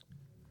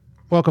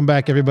Welcome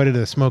back, everybody, to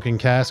the Smoking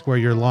Cask, where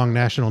your long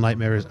national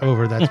nightmare is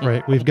over. That's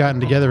right. We've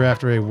gotten together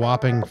after a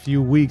whopping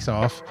few weeks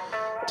off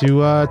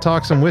to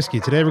talk some whiskey.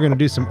 Today, we're going to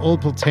do some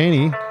Old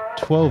Pulteney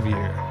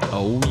 12-year.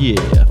 Oh, yeah.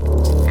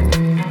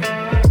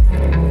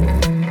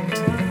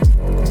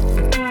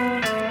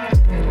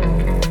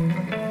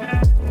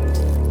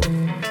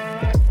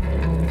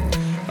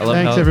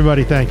 Thanks,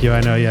 everybody. Thank you.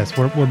 I know. Yes,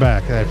 we're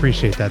back. I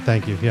appreciate that.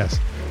 Thank you. Yes,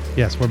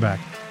 we're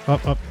back.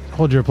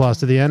 Hold your applause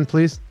to the end,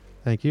 please.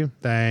 Thank you.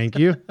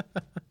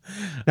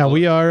 Now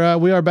we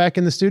are back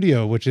in the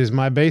studio, which is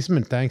my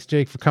basement. Thanks,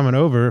 Jake, for coming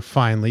over.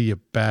 Finally, you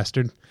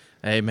bastard.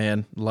 Hey,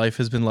 man, life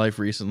has been life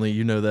recently.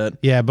 You know that.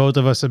 Yeah, both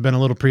of us have been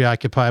a little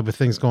preoccupied with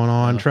things going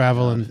on,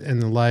 travel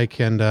and the like,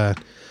 and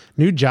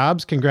new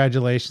jobs.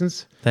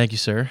 Congratulations. Thank you,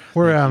 sir.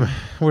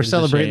 We're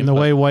celebrating the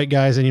way white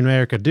guys in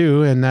America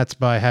do, and that's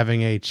by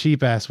having a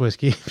cheap ass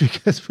whiskey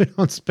because we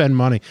don't spend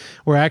money.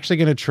 We're actually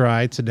going to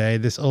try today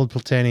this Old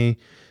Pulteney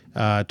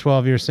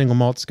 12-year single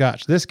malt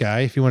Scotch. This guy,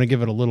 if you want to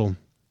give it a little,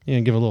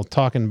 give a little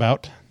talking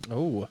bout.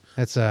 Oh,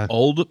 that's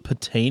Old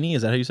Pulteney.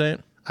 Is that how you say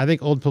it? I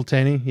think Old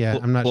Pulteney. Yeah,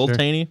 I'm not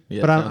Pulteney? sure. Yeah,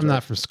 but I'm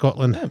not from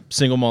Scotland. Yeah,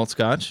 single malt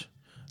Scotch.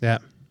 Yeah.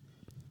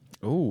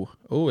 Oh,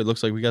 it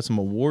looks like we got some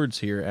awards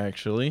here,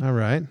 actually. All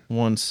right.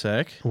 One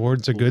sec.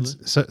 Awards are good.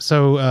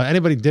 So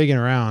anybody digging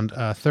around,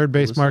 Third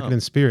Base Market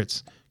and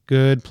Spirits,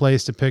 good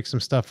place to pick some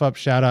stuff up.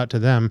 Shout out to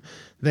them.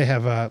 They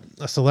have a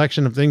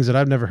selection of things that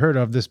I've never heard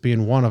of, this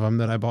being one of them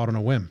that I bought on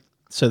a whim.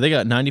 So they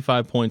got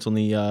 95 points on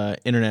the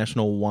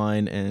International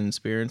Wine and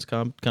Spirits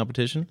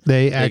competition.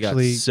 They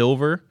actually got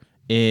silver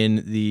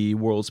in the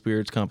World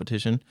Spirits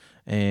competition.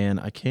 And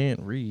I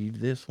can't read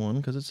this one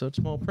because it's such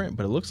small print,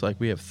 but it looks like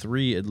we have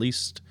three at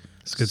least.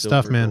 It's good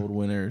stuff, man. Gold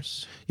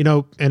winners.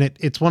 And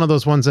it's one of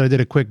those ones that I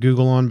did a quick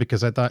Google on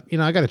because I thought,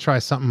 I got to try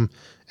something.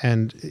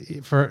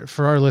 And for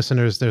our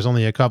listeners, there's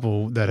only a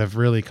couple that have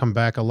really come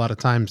back a lot of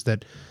times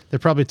that they're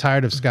probably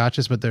tired of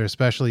Scotches, but they're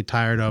especially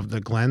tired of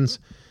the Glens.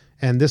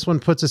 And this one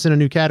puts us in a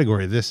new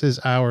category. This is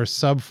our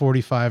sub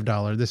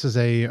 $45. This is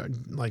a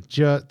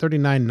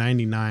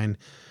 $39.99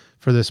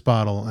 for this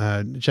bottle.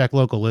 Check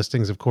local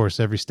listings, of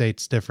course. Every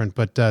state's different,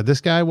 but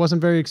this guy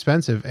wasn't very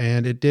expensive,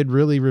 and it did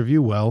really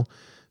review well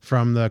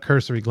from the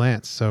cursory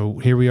glance. So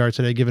here we are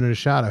today giving it a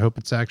shot. I hope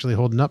it's actually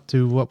holding up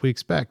to what we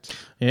expect.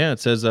 Yeah, it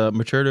says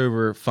matured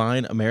over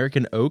fine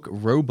American oak,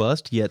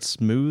 robust yet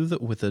smooth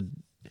with a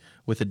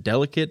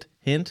delicate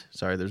hint.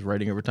 Sorry, there's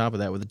writing over top of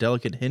that with a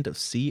delicate hint of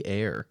sea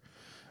air.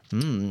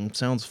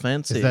 Sounds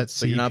fancy. Is that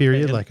C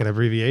period like an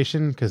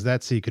abbreviation? Because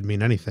that C could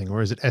mean anything.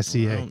 Or is it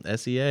SCA?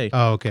 SEA.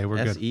 Oh, okay.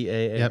 We're good. SEA.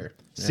 Yep.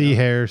 Sea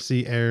air.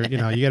 You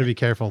got to be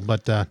careful.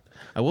 But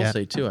I will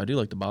say, too, I do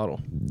like the bottle.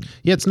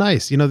 Yeah, it's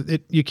nice.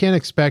 You can't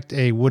expect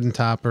a wooden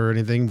top or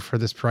anything for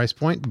this price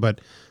point,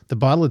 but the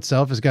bottle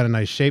itself has got a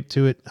nice shape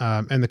to it.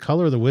 And the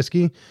color of the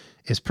whiskey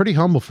is pretty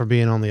humble for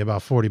being only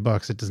about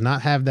 $40. It does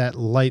not have that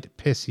light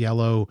piss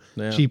yellow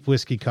cheap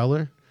whiskey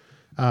color.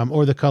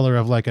 Or the color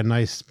of like a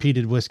nice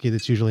peated whiskey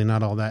that's usually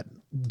not all that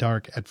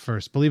dark at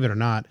first, believe it or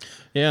not.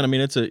 Yeah, and I mean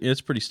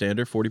it's pretty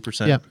standard,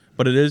 40%. Yeah.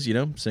 But it is,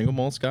 single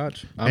malt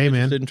Scotch. I'm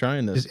interested in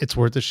trying this. It's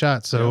worth a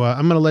shot. So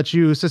I'm going to let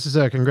you. This is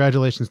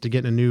congratulations to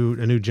getting a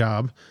new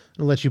job. I'm going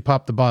to let you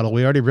pop the bottle.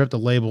 We already ripped the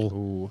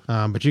label,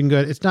 but you can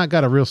go. It's not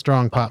got a real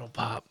strong pop,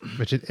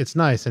 which it's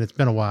nice, and it's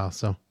been a while.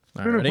 So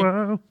all right,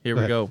 ready? Here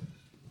we go.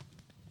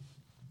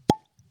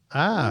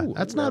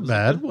 That's not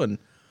bad. A good one.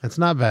 It's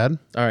not bad.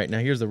 All right, now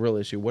here's the real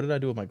issue. What did I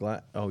do with my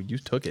glass? Oh, you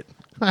took it.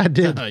 I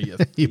did.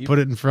 You put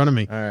it in front of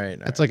me. All right.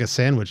 That's like a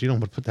sandwich. You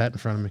don't put that in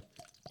front of me.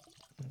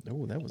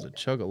 Oh, that was a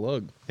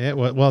chug-a-lug. Yeah,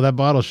 well, that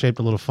bottle's shaped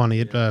a little funny.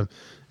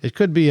 It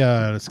could be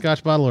a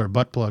Scotch bottle or a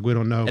butt plug. We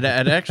don't know. It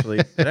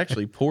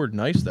actually poured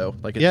nice, though.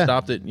 Like it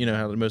stopped it. You know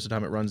how most of the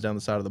time it runs down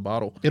the side of the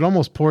bottle. It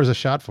almost pours a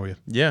shot for you.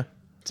 Yeah.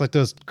 It's like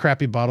those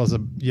crappy bottles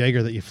of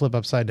Jaeger that you flip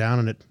upside down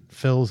and it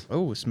fills.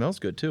 Oh, it smells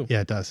good, too.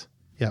 Yeah, it does.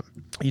 Yep.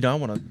 I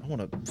want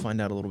to find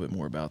out a little bit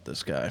more about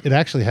this guy. It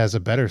actually has a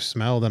better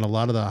smell than a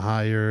lot of the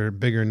higher,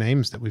 bigger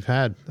names that we've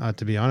had,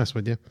 to be honest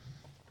with you.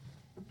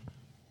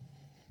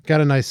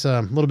 Got a nice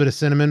little bit of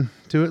cinnamon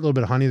to it, a little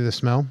bit of honey to the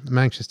smell. I'm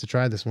anxious to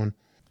try this one.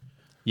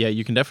 Yeah,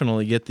 you can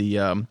definitely get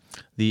the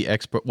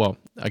expert. Well,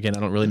 again,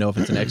 I don't really know if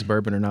it's an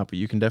ex-bourbon or not, but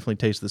you can definitely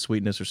taste the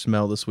sweetness or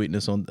smell the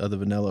sweetness of the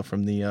vanilla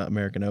from the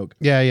American oak.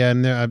 Yeah,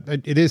 and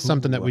it is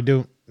something that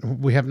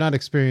we have not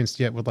experienced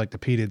yet with like the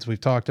peateds.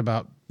 We've talked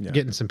about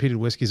getting some peated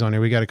whiskeys on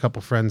here. We got a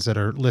couple friends that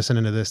are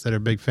listening to this that are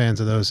big fans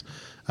of those.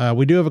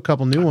 We do have a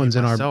couple new ones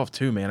in our myself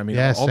too, man. I mean,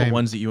 all the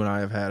ones that you and I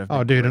have had.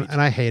 Oh, dude,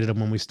 and I hated them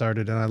when we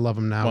started, and I love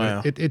them now.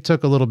 Wow. It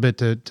took a little bit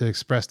to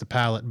express the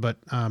palate, but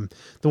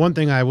the one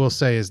thing I will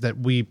say is that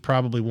we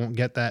probably won't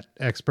get that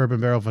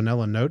ex-bourbon barrel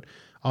vanilla note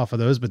off of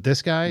those, but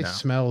this guy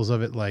smells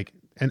of it like,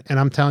 and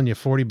I'm telling you,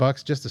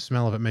 $40, just the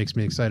smell of it makes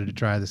me excited to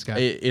try this guy.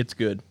 It's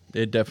good.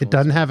 It definitely. It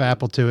doesn't have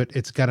apple to it.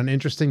 It's got an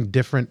interesting,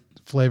 different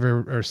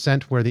flavor or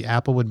scent where the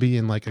apple would be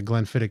in like a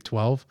Glenfiddich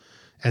 12,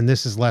 and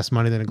this is less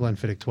money than a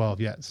Glenfiddich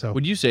 12 yet. So,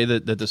 would you say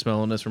that the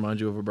smell on this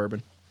reminds you of a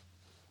bourbon?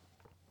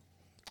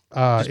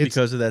 Just it's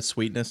because of that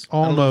sweetness. I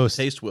don't know if almost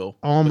the taste will.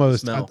 but the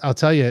almost. smell. I'll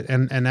tell you.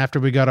 And after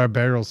we got our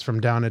barrels from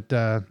down at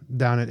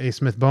A.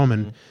 Smith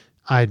Bowman,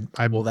 I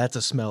Well, that's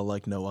a smell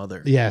like no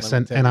other. yes,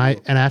 Let me and tell I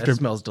you, and after that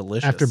smells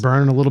delicious. after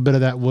burning a little bit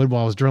of that wood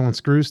while I was drilling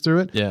screws through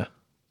it, Yeah.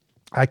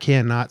 I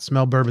cannot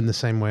smell bourbon the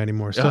same way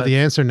anymore. So Yeah, the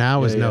answer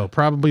now is yeah, no. yeah.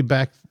 Probably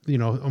back, a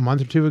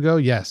month or two ago,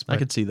 yes. I But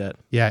could see that.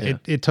 yeah,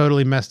 it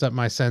totally messed up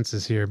my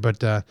senses here.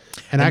 But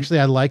and actually,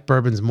 I like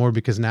bourbons more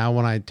because now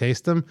when I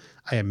taste them,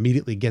 I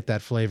immediately get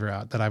that flavor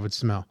out that I would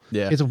smell.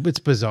 Yeah. It's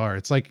bizarre.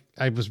 It's like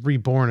I was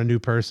reborn a new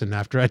person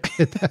after I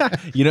did that.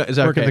 It's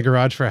Work in okay. the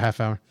garage for a half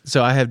hour.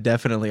 So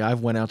I've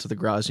went out to the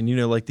garage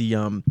and like the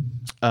or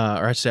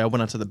I should say I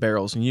went out to the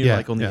barrels and Yeah,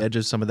 like on the yeah.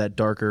 edges some of that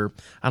darker,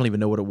 I don't even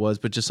know what it was,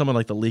 but just some of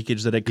like the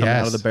leakage that had come out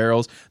of Yes. the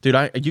barrels. Dude,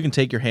 you can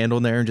take your hand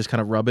on there and just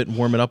kind of rub it and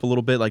warm it up a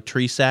little bit like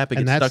tree sap. It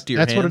And gets that's stuck to your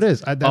that's hands. what it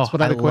is. That's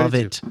what I'd equate love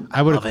it to.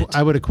 it.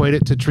 I would equate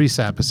it to tree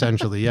sap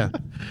essentially. Yeah.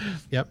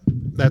 Yep.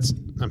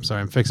 I'm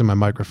sorry. I'm fixing my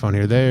microphone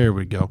here. There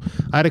we go.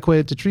 I'd equate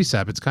it to tree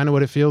sap. It's kind of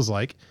what it feels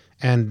like,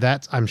 and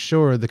that's I'm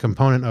sure the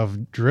component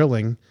of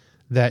drilling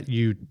that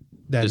you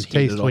Just heat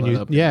taste it when all you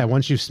up,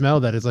 once you smell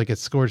that it's like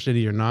it's scorched into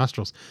your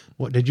nostrils.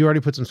 What did you already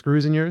put some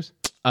screws in yours?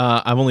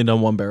 I've only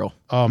done one barrel.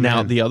 Oh, now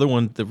man. the other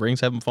one, the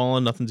rings haven't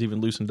fallen, nothing's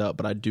even loosened up,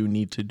 but I do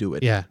need to do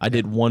it. Yeah. I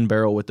did one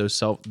barrel with those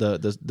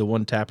the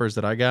one tappers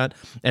that I got,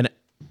 and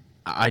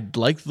I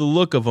like the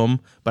look of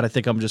them, but I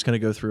think I'm just going to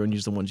go through and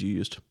use the ones you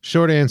used.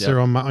 Short answer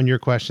on your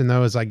question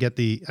though is I get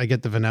the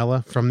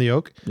vanilla from the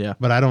oak. Yeah.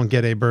 But I don't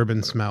get a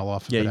bourbon smell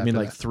off of Yeah, it. you mean after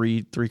like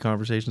that. three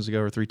conversations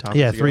ago or three topics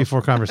Yeah, ago?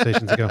 3-4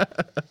 conversations ago.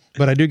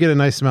 But I do get a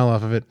nice smell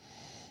off of it.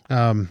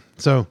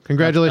 So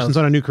congratulations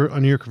on a new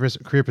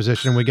career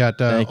position. We got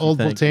Thank you, Old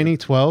thank Voltani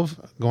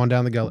 12 going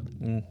down the gullet.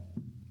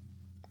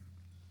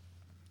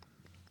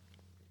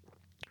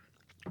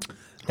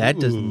 That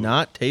does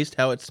not taste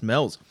how it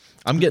smells.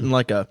 I'm getting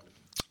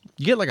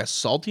you get like a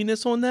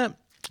saltiness on that.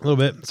 A little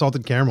bit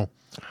salted caramel.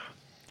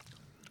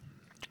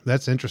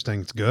 That's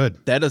interesting. It's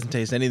good. That doesn't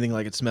taste anything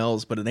like it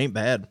smells, but it ain't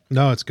bad.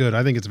 No, it's good.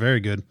 I think it's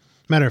very good.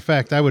 Matter of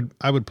fact, I would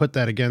put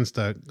that against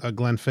a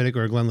Glenfiddich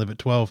or a Glenlivet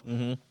 12,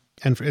 and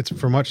it's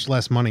for much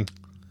less money.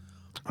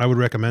 I would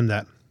recommend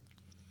that.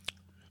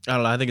 I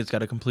don't know. I think it's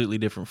got a completely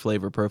different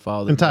flavor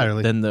profile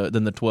Entirely. than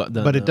the 12.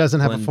 But it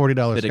doesn't have a $40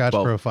 Glenfiddich Scotch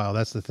 12. profile.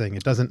 That's the thing.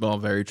 It doesn't. Well,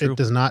 very true. It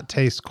does not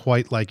taste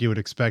quite like you would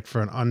expect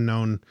for an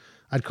unknown.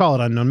 I'd call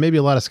it unknown. Maybe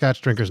a lot of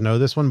Scotch drinkers know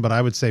this one, but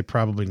I would say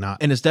probably not.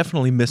 And it's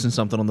definitely missing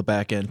something on the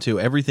back end too.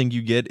 Everything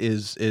you get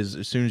is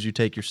as soon as you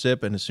take your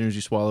sip and as soon as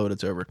you swallow it,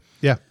 it's over.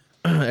 Yeah.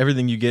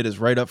 Everything you get is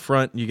right up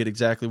front. You get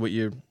exactly what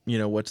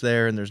what's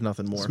there, and there's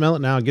nothing more. Smell it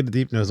now. Get a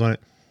deep nose on it.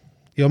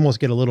 You almost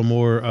get a little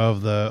more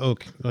of the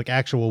oak, like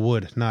actual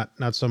wood, not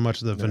so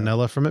much the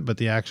vanilla from it, but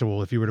the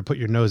actual. If you were to put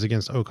your nose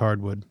against oak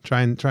hardwood,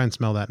 try and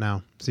smell that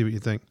now. See what you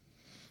think.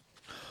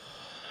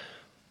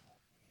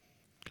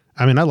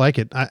 I mean, I like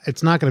it.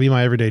 It's not going to be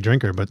my everyday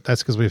drinker, but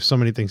that's because we have so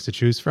many things to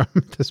choose from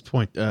at this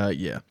point.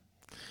 Yeah.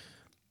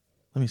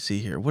 Let me see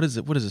here. What is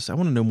it? What is this? I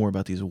want to know more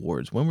about these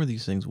awards. When were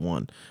these things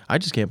won? I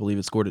just can't believe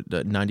it scored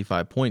at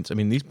 95 points. I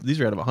mean, these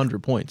are out of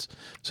 100 points,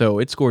 so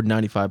it scored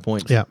 95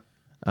 points. Yeah.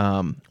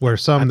 Where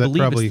some I that believe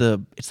probably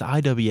it's the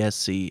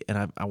IWSC,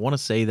 and I want to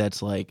say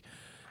that's like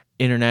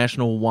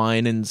International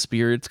Wine and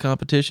Spirits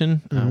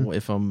Competition.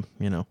 If I'm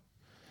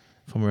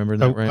remembering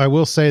that right. I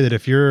will say that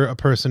if you're a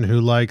person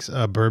who likes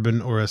a bourbon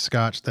or a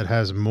Scotch that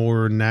has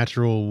more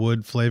natural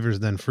wood flavors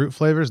than fruit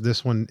flavors,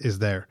 this one is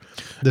there.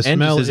 The And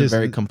smell isn't isn't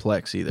very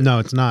complex either. No,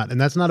 it's not, and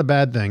that's not a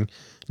bad thing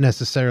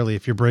necessarily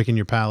if you're breaking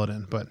your palate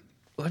in. But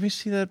Let me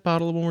see that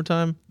bottle one more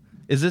time.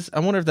 Is this? I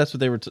wonder if that's what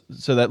they were.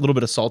 So that little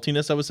bit of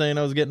saltiness I was saying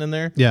I was getting in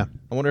there. yeah,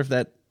 I wonder if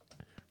that.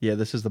 Yeah,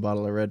 this is the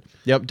bottle I read.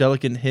 Yep,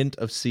 delicate hint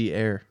of sea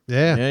air.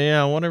 Yeah.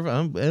 I wonder if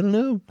I don't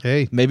know.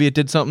 hey, Maybe it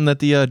did something that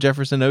the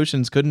Jefferson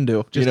Oceans couldn't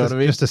do. You know what I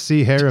mean? Just a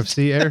sea hair of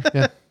sea air.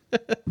 Yeah,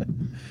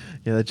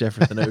 Yeah, that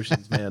Jefferson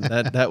Oceans, man.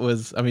 That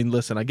was. I mean,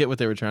 listen, I get what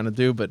they were trying to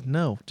do, but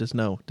no,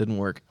 didn't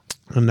work.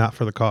 and not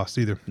for the cost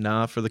either.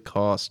 Nah, for the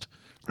cost,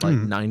 like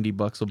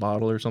 $90 a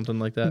bottle or something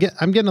like that.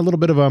 I'm getting a little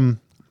bit of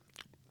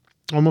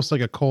almost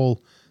like a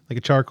coal, like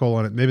a charcoal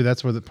on it. Maybe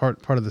that's where the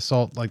part of the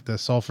salt, like the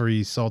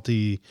sulfury,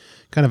 salty,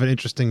 kind of an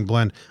interesting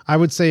blend. I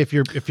would say if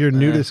you're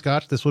new to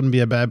Scotch, this wouldn't be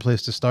a bad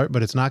place to start,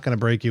 but it's not going to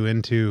break you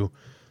into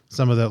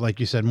some of the, like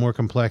you said, more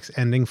complex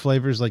ending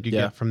flavors like you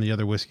get from the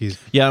other whiskeys.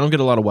 Yeah, I don't get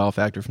a lot of wow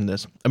factor from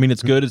this. I mean,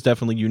 it's good. It's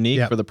definitely unique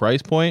Yeah. for the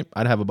price point.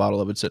 I'd have a bottle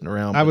of it sitting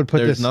around. I would put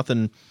there's this-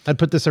 nothing. I'd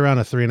put this around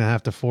a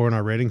 3.5 to 4 on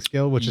our rating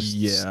scale, which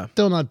is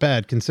still not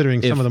bad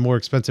considering some of the more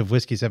expensive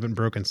whiskeys haven't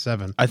broken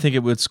 7. I think it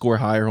would score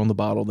higher on the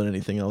bottle than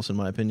anything else, in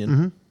my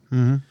opinion.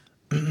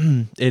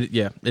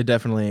 It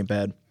definitely ain't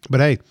bad. But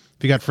hey, if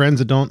you got friends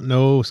that don't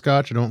know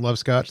Scotch or don't love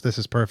Scotch, this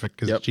is perfect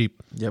because it's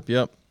cheap.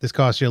 Yep. This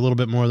costs you a little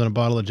bit more than a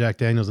bottle of Jack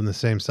Daniels in the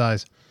same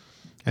size,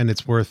 and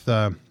it's worth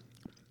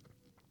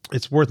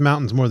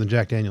mountains more than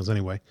Jack Daniels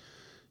anyway.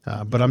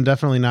 But I'm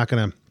definitely not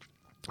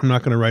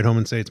gonna write home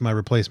and say it's my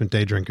replacement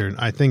day drinker.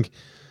 I think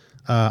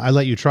I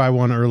let you try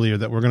one earlier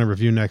that we're gonna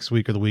review next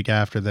week or the week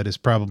after. That is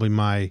probably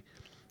my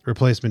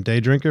replacement day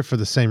drinker for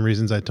the same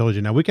reasons I told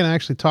you. Now, we can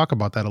actually talk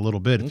about that a little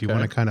bit if you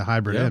want to kind of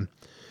hybrid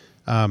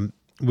in.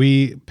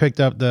 We picked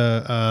up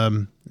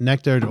the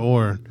Nectar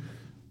d'Or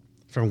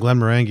from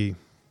Glenmorangie.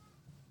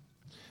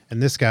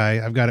 And this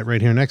guy, I've got it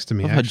right here next to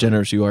me. How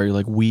generous you are. You're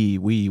like, we.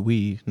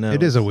 No.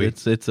 It is a we.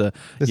 It's a...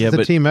 This is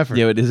a team effort.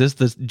 Yeah, but is this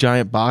the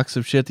giant box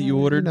of shit that you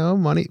ordered? No,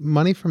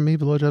 money from me,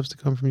 blowjobs to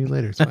come from you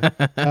later. It's fine.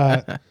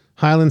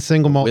 Highland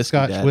single malt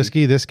Scotch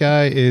whiskey. This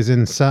guy is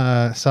in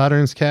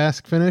Sautern's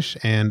cask finish,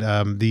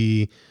 and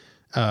the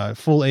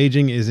full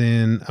aging is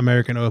in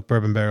American oak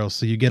bourbon barrels,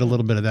 so you get a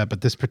little bit of that. But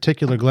this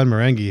particular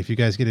Glenmorangie, if you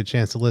guys get a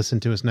chance to listen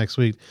to us next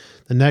week,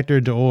 the Nectar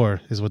d'Or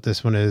is what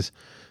this one is.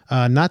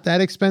 Not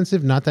that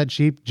expensive, not that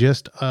cheap,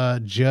 just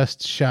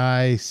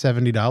shy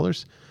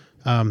 $70.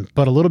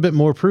 But a little bit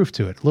more proof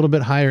to it, a little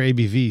bit higher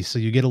ABV, so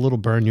you get a little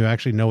burn. You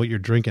actually know what you're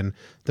drinking.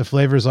 The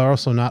flavors are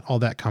also not all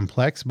that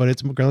complex, but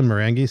it's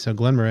Glenmorangie, so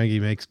Glenmorangie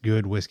makes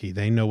good whiskey.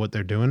 They know what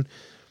they're doing.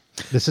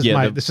 This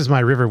is my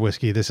river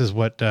whiskey. This is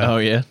what.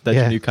 That's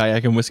your new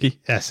kayaking whiskey.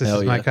 Yes, this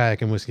is my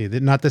kayaking whiskey.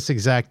 Not this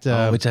exact.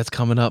 Which that's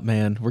coming up,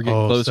 man. We're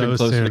getting closer and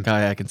closer to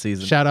kayaking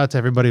season. Shout out to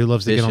everybody who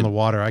loves to get on the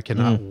water. I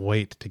cannot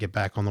wait to get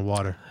back on the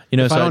water.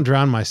 If I don't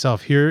drown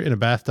myself here in a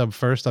bathtub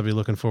first, I'll be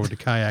looking forward to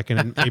kayaking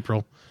in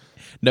April.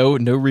 No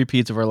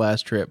repeats of our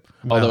last trip.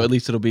 Although at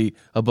least it'll be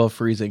above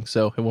freezing,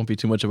 so it won't be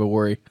too much of a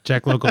worry.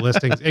 Check local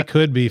listings. It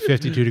could be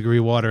 52-degree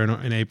water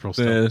in April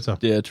still.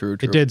 True.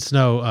 It did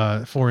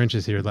snow 4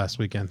 inches here last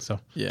weekend. So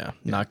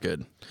not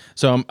good.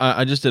 So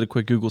I just did a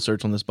quick Google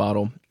search on this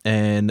bottle,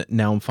 and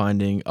now I'm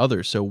finding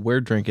others. So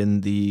we're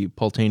drinking the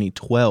Pulteney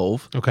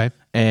 12. Okay.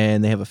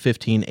 And they have a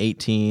 15,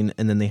 18,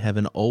 and then they have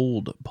an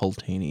old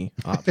Pulteney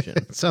option.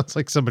 It sounds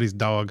like somebody's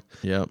dog.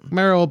 Yep. Come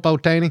here, old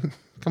Pulteney.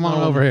 Come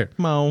on over here.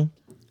 Come on.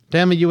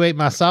 Tell me you ate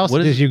my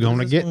sausages. You're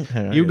gonna get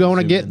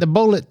the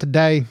bullet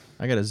today.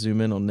 I gotta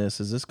zoom in on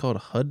this. Is this called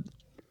Hud?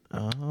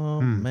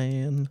 Oh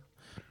man,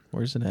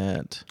 where's it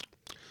at?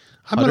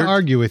 I'm gonna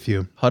argue with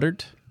you.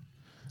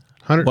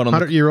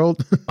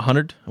 100-year-old.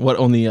 100. What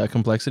on the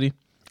complexity?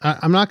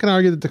 I'm not gonna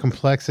argue that the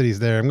complexity is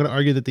there. I'm gonna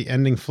argue that the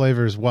ending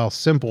flavors, while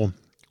simple,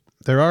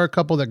 there are a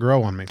couple that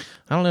grow on me.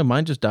 I don't know.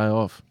 Mine just die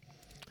off.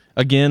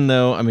 Again,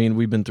 though, I mean,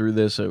 we've been through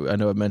this. So I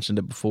know I've mentioned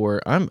it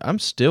before. I'm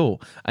still,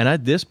 and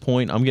at this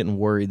point, I'm getting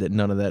worried that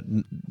none of that,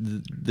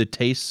 the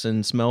tastes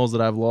and smells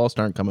that I've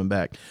lost aren't coming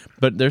back.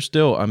 But there's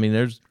still, I mean,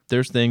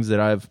 there's things that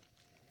I've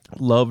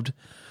loved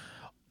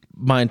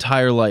my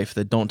entire life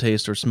that don't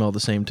taste or smell the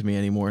same to me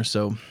anymore.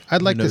 So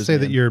I'd like to say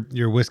that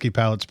your whiskey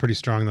palate's pretty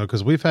strong though,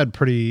 because we've had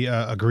pretty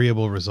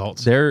agreeable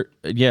results. I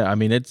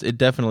mean, it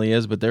definitely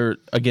is. But they're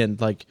again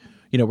like.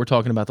 We're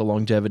talking about the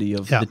longevity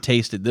of the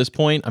taste at this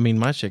point. I mean,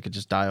 my shit could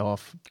just die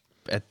off.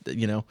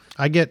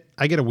 I get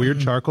a weird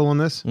charcoal on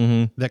this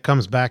that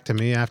comes back to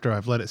me after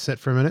I've let it sit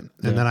for a minute,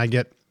 and then I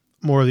get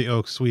more of the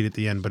oak sweet at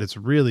the end. But it's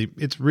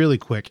really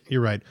quick.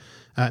 You're right.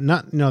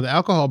 The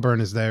alcohol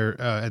burn is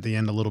there at the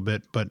end a little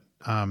bit, but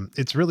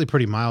it's really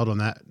pretty mild on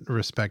that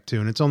respect too.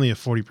 And it's only a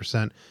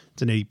 40%.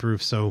 It's an 80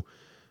 proof, so.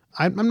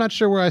 I'm not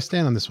sure where I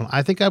stand on this one.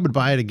 I think I would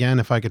buy it again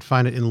if I could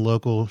find it in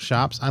local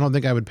shops. I don't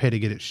think I would pay to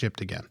get it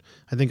shipped again.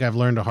 I think I've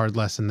learned a hard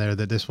lesson there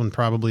that this one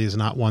probably is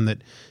not one that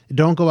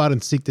don't go out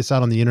and seek this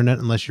out on the internet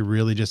unless you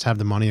really just have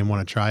the money and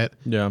want to try it.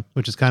 Yeah.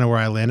 Which is kind of where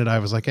I landed. I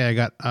was like, hey, I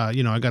got a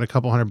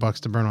couple $100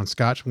 to burn on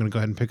Scotch. I'm going to go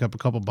ahead and pick up a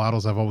couple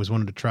bottles I've always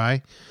wanted to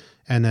try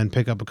and then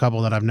pick up a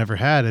couple that I've never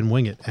had and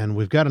wing it. And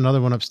we've got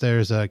another one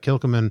upstairs,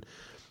 Kilkeman.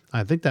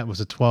 I think that was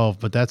a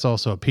 12, but that's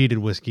also a peated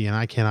whiskey, and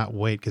I cannot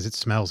wait because it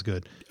smells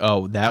good.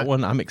 Oh, that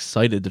one? I'm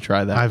excited to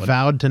try that I one.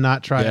 vowed to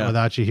not try it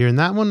without you here. And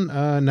that one,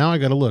 now I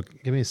got to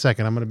look. Give me a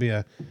second. I'm going to be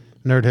a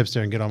nerd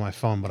hipster and get on my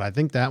phone, but I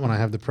think that one, I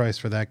have the price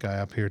for that guy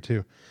up here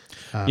too.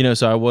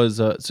 So I was,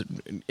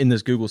 in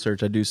this Google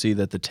search, I do see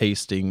that the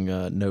tasting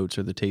notes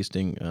or the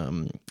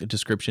tasting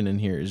description in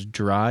here is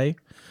dry,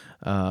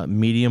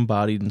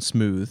 medium-bodied and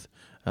smooth.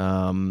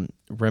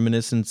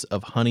 Reminiscence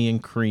of honey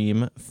and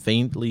cream,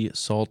 faintly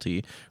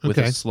salty, with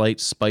a slight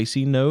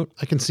spicy note.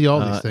 I can see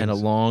all these things. And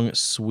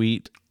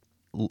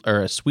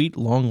a sweet,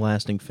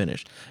 long-lasting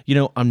finish.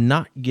 I'm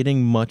not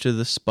getting much of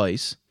the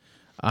spice.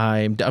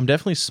 I'm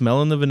definitely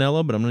smelling the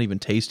vanilla, but I'm not even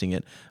tasting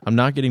it. I'm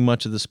not getting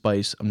much of the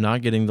spice. I'm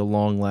not getting the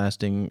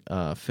long-lasting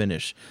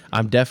finish.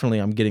 I'm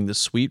getting the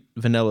sweet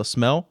vanilla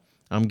smell.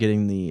 I'm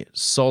getting the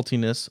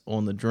saltiness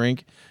on the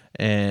drink,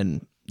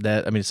 and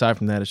that. I mean, aside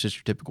from that, it's just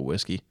your typical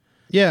whiskey.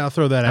 Yeah, I'll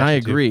throw that out. I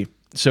agree.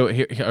 So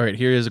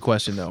here is a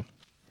question though.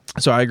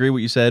 So I agree what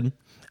you said.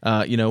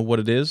 What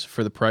it is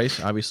for the price.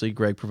 Obviously,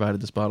 Greg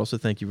provided this bottle, so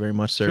thank you very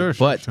much, sir.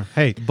 Sure.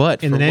 Hey,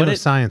 but in the name of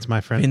science, my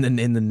friend.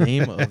 In the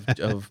name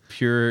of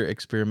pure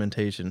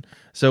experimentation.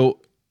 So,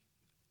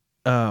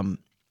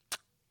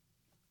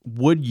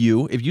 would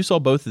you, if you saw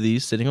both of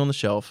these sitting on the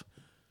shelf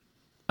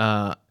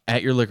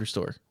at your liquor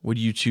store, would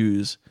you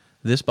choose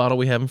this bottle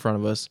we have in front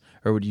of us,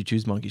 or would you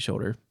choose Monkey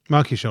Shoulder?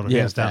 Monkey Shoulder, yeah,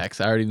 hands facts.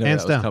 down. I already know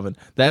hands that was down. coming.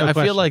 No I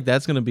question. feel like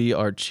that's going to be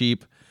our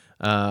cheap,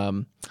 I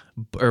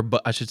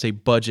should say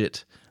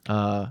budget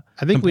I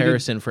think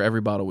comparison for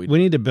every bottle we do. We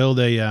need to build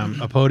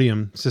a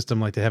podium system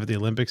like they have at the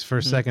Olympics,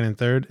 first, second, and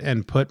third,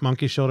 and put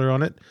Monkey Shoulder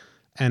on it.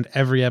 And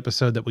every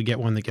episode that we get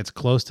one that gets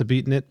close to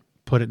beating it,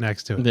 put it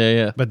next to it. Yeah,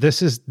 yeah. But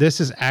this is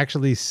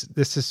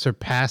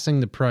surpassing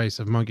the price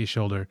of Monkey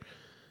Shoulder,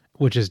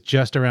 which is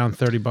just around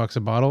 $30 a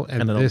bottle.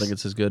 And I don't think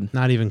it's as good.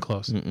 Not even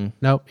close.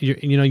 No,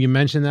 you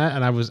mentioned that,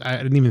 and I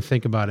didn't even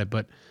think about it,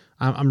 but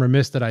I'm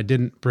remiss that I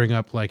didn't bring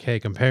up like, hey,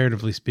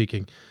 comparatively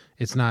speaking,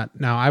 it's not.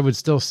 Now, I would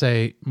still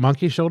say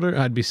Monkey Shoulder,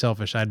 I'd be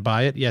selfish. I'd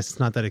buy it. Yes, it's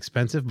not that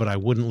expensive, but I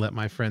wouldn't let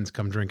my friends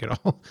come drink it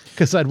all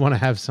because I'd want to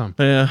have some.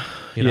 Yeah,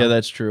 yeah,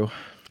 that's true.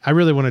 I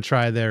really want to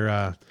try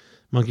their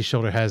Monkey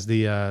Shoulder has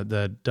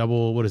the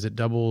double, what is it?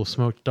 Double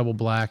smoked, double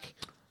black.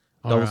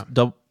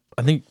 Double.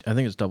 I think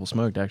it's double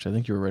smoked. Actually, I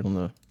think you were right on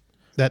the.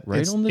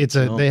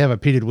 They have a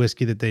peated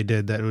whiskey that they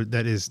did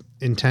that is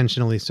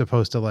intentionally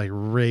supposed to like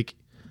rake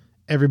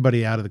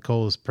everybody out of the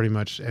coals pretty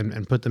much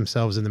and put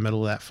themselves in the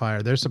middle of that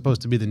fire. They're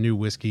supposed to be the new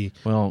whiskey.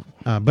 Well,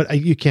 but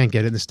you can't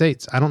get it in the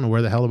States. I don't know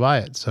where the hell to buy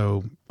it.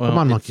 So come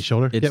on, Monkey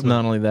Shoulder. It's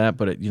not only that,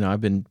 but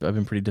I've been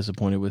pretty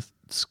disappointed with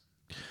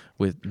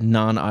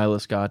non-Isla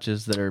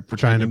scotches that are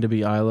pretending to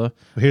be Isla. Well,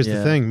 here's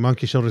the thing: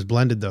 Monkey Shoulder's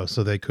blended though,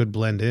 so they could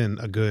blend in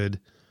a good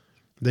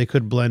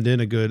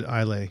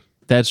Isla.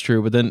 That's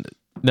true, but then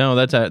no,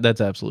 that's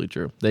absolutely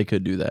true. They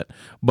could do that,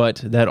 but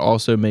that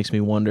also makes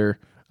me wonder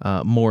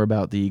more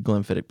about the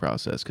Glenfiddich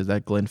process, because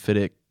that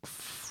Glenfiddich,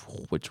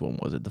 which one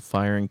was it? The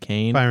Fire and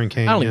Cane. Fire and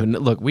Cane. I don't even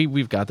look.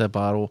 We've got that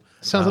bottle.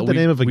 Sounds like the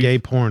name of a gay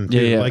porn. Too.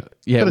 Yeah.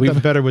 You could have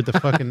done better with the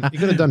fucking. You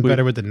could have done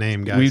better with the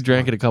name, guys. We've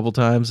drank it a couple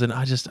times, and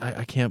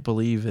I can't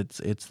believe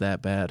it's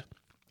that bad.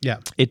 Yeah,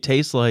 it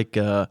tastes like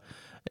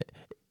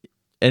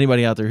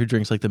anybody out there who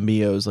drinks like the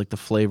Mios, like the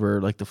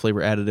flavor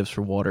additives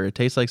for water. It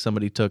tastes like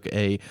somebody took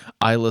a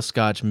Isla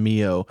Scotch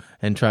Mio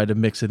and tried to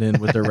mix it in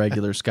with their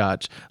regular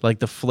Scotch. Like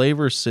the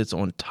flavor sits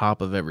on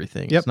top of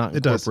everything. Yep, it's not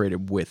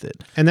incorporated with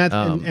it. And that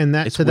to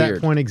weird.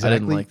 That point exactly. I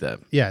didn't like that.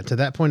 Yeah, to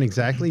that point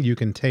exactly, you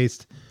can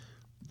taste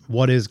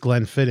what is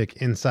Glenfiddich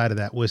inside of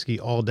that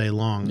whiskey all day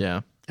long. Yeah,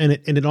 and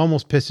it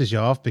almost pisses you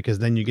off because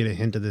then you get a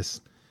hint of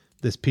this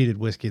peated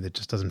whiskey that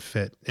just doesn't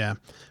fit. Yeah,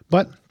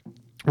 but.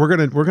 We're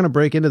gonna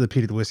break into the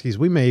peated whiskeys.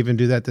 We may even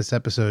do that this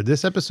episode.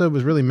 This episode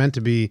was really meant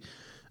to be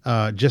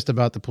just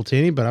about the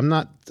Pultini, but I'm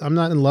not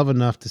in love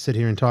enough to sit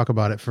here and talk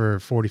about it for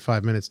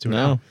 45 minutes to an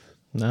hour.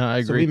 No, I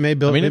agree.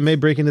 So we may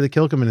break into the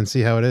Kilkerman and see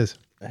how it is.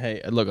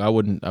 Hey, look, I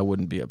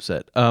wouldn't be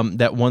upset.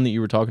 That one that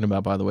you were talking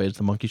about, by the way, is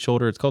the Monkey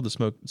Shoulder. It's called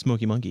the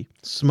Smoky Monkey.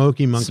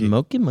 Smoky Monkey.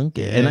 Smoky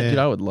Monkey. Yeah. And dude,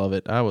 I would love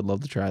it. I would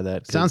love to try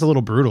that. Sounds a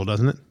little brutal,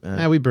 doesn't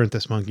it? We burnt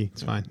this monkey.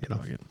 It's fine.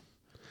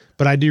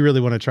 But I do really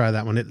want to try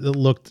that one. It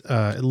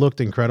looked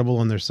incredible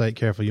on their site.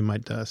 Careful, you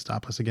might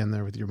stop us again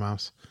there with your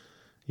mouse.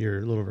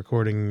 Your little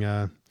recording.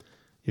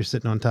 You're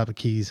sitting on top of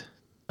keys.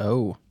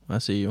 Oh, I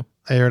see you.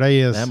 There it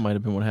is. That might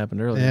have been what happened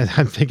earlier. Yeah,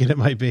 I'm thinking it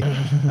might be.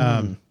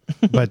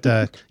 But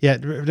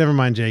never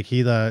mind, Jake.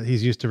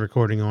 He's used to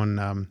recording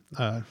on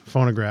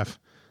phonograph,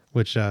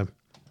 which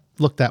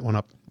look that one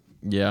up.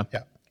 Yeah.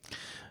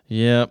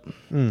 Yep.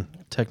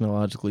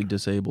 Technologically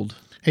disabled.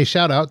 Hey,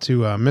 shout out to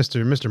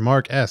Mr.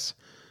 Mark S.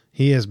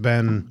 He has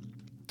been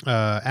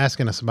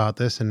asking us about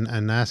this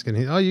and asking,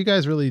 you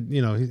guys really,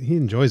 he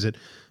enjoys it.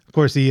 Of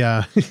course, he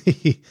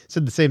he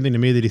said the same thing to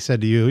me that he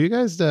said to you. You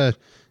guys,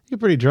 you're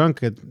pretty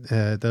drunk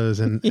at those.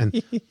 And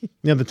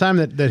the time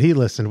that he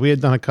listened, we had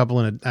done a couple.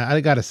 And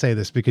I got to say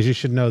this because you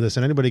should know this.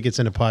 And anybody gets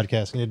into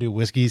podcasting to do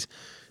whiskeys,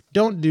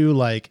 don't do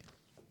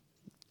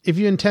if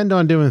you intend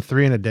on doing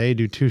 3 in a day,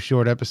 do 2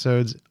 short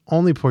episodes.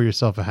 Only pour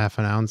yourself a half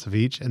an ounce of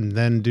each, and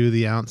then do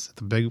the ounce at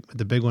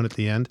the big one at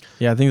the end.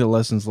 Yeah, I think the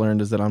lessons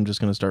learned is that I'm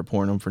just going to start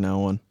pouring them from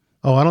now on.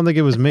 Oh, I don't think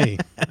it was me.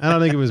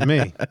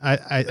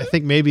 I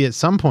think maybe at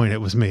some point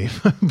it was me.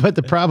 But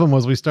the problem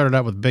was we started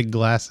out with big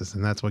glasses,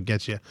 and that's what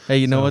gets you. Hey,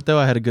 you know what, though?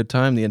 I had a good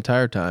time the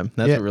entire time.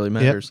 That's what really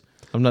matters. Yep.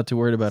 I'm not too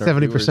worried about it.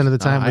 70% of the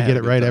time, we get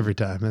it right every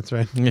time. That's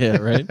right. Yeah,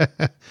 right.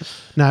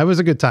 No, it was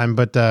a good time,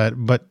 but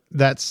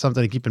that's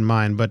something to keep in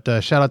mind. But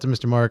shout out to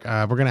Mr. Mark.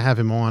 We're going to have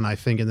him on, I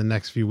think, in the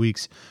next few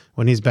weeks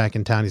when he's back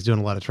in town. He's doing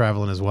a lot of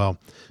traveling as well.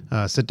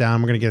 Sit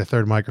down. We're going to get a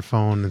third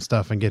microphone and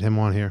stuff and get him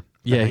on here.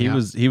 Yeah, he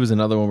was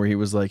another one where he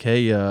was like,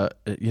 hey,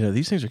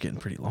 these things are getting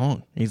pretty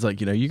long. He's like,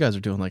 you guys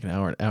are doing like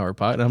an hour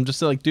pod. And I'm just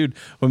like, dude,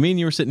 when me and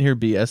you were sitting here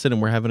BSing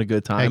and we're having a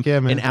good time, heck yeah,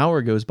 man. An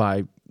hour goes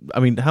by. I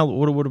mean,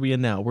 what are we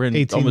in now? We're in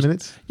 18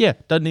 minutes. Yeah,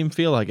 doesn't even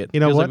feel like it. You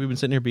know feels what? Like we've been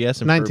sitting here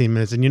BSing 19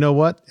 minutes. And you know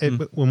what?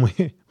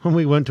 When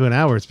we went to an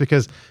hour, it's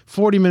because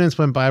 40 minutes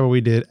went by where we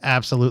did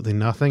absolutely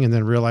nothing and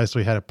then realized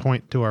we had a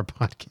point to our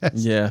podcast.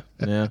 Yeah.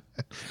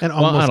 And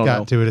almost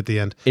got to it at the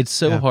end. It's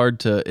so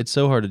hard to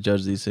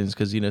judge these things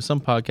because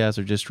some podcasts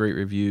are just straight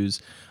reviews,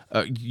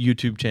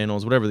 YouTube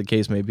channels, whatever the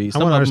case may be. I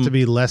want ours to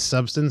be less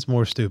substance,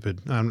 more stupid.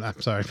 I'm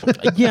sorry.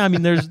 Yeah, I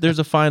mean, there's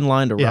a fine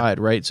line to ride,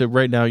 right? So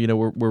right now,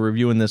 we're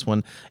reviewing this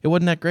one. It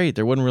wasn't that great.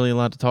 There wasn't really a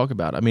lot to talk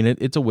about. I mean,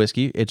 it's a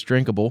whiskey. It's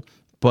drinkable,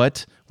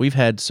 but we've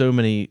had so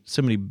many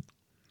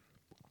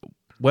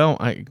Well,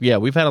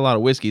 we've had a lot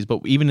of whiskeys, but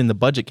even in the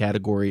budget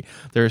category,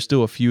 there are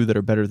still a few that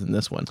are better than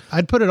this one.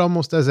 I'd put it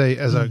almost as a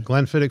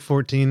Glenfiddich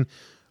 14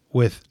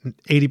 with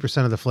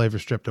 80% of the flavor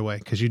stripped away,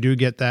 because you do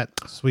get that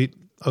sweet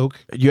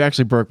oak. You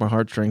actually broke my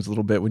heartstrings a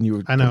little bit when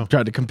you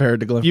tried to compare it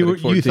to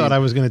Glenfiddich 14. You thought I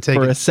was going to take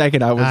for it. a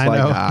second. I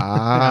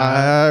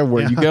was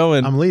where you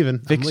going? I'm leaving.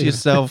 Fix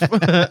yourself.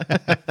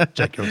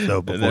 Check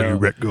yourself before you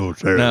wreck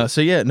yourself. No,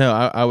 so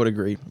I would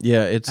agree.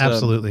 Yeah, it's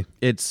absolutely.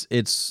 It's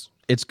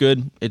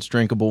good. It's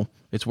drinkable.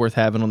 It's worth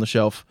having on the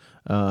shelf.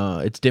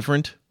 It's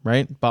different,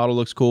 right? Bottle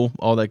looks cool,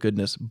 all that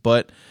goodness.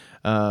 But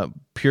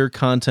pure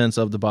contents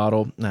of the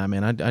bottle, nah,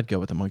 man, I'd go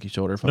with the monkey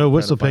shoulder. No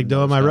whistle pig,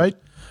 though. Am I right?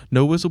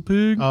 No whistle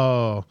pig.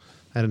 Oh,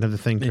 I didn't have the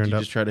thing turned up.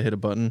 Just try to hit a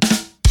button.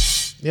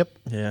 Yep.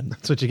 Yeah,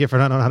 that's what you get for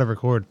not knowing how to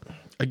record.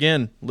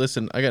 Again,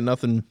 listen, I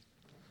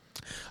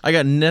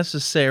got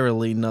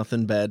necessarily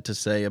nothing bad to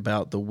say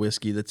about the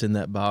whiskey that's in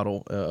that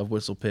bottle of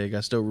Whistle Pig.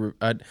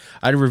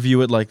 I'd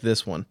review it like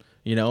this one.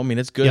 You know, I mean,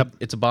 it's good. Yep.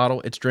 It's a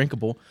bottle. It's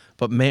drinkable.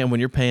 But, man, when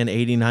you're paying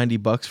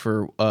 $80-$90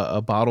 for a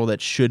bottle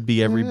that should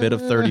be every bit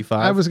of $35.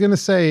 I was going to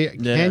say,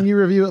 can you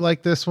review it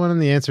like this one?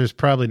 And the answer is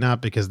probably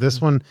not, because this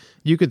one,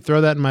 you could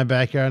throw that in my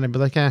backyard and I'd be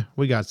like,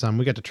 we got some.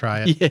 We got to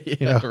try it.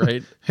 Yeah,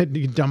 right.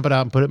 You dump it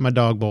out and put it in my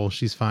dog bowl.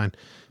 She's fine.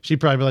 She'd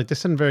probably be like, this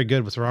isn't very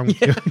good. What's wrong with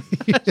you?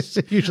 You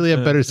usually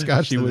have better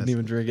scotch She than wouldn't this.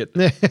 even drink it.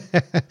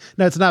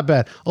 No, it's not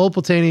bad. Old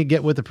Pulteney,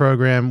 get with the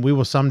program. We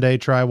will someday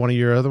try one of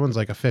your other ones,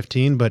 like a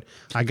 15. But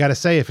I got to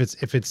say, if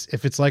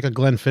it's like a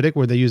Glenfiddich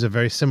where they use a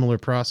very similar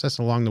process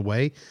along the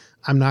way,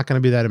 I'm not going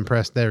to be that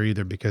impressed there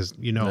either, because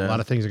a lot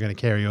of things are going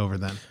to carry over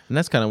then. And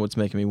that's kind of what's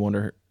making me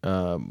wonder,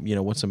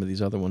 what some of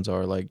these other ones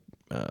are like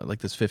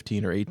this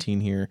 15 or 18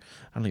 here.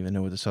 I don't even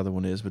know what this other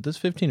one is, but this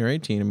 15 or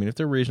 18, I mean, if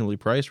they're reasonably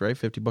priced, right,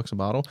 $50 a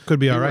bottle, could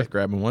be all right.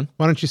 Grabbing one.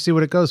 Why don't you see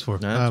what it goes for?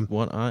 That's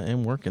what I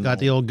am working got on.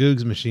 the old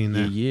Googs machine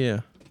there.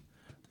 Yeah.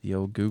 The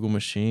old Google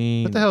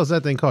machine. What the hell is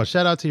that thing called?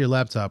 Shout out to your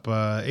laptop.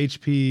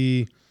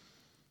 HP.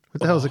 What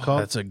the hell is it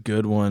called? That's a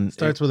good one.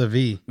 Starts with a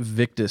V.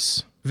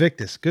 Victus.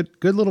 Good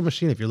little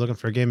machine if you're looking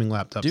for a gaming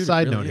laptop. Dude,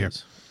 Side it really note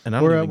is. here.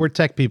 And We're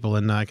tech people,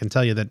 and I can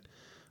tell you that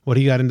what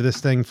he got into this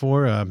thing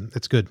for,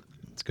 it's good.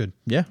 It's good.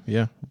 Yeah.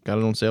 Got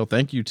it on sale.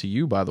 Thank you to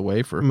you, by the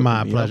way, for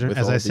my pleasure.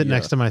 As I sit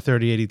next to my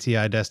 3080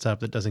 Ti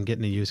desktop that doesn't get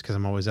any use because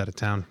I'm always out of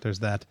town. There's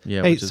that.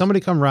 Yeah. Hey, somebody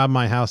come rob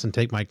my house and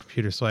take my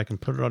computer so I can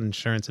put it on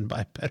insurance and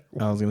buy a better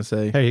one. I was going to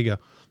say. There you go.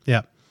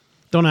 Yeah.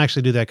 Don't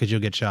actually do that because you'll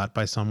get shot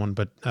by someone,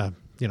 but,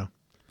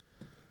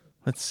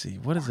 Let's see.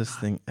 What does this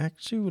thing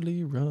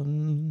actually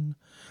run?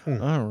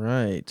 All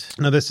right.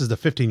 No, this is the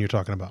 15 you're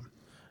talking about.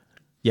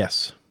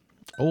 Yes.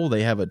 Oh,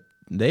 they have a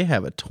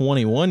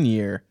 21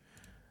 year.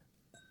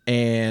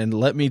 And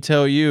let me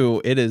tell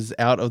you, it is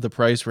out of the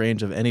price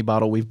range of any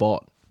bottle we've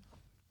bought.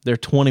 They're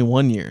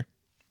 21 year.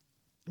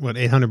 What,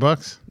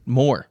 $800?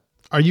 More.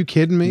 Are you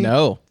kidding me?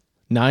 No.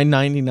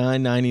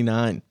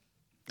 $999.99.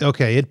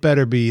 Okay, it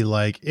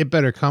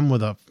better come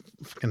with a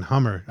fucking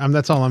Hummer.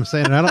 That's all I'm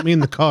saying. And I don't mean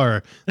the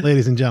car,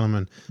 ladies and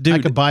gentlemen. Dude, I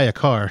could buy a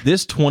car.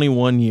 This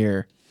 21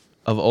 year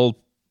of old,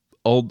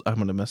 I'm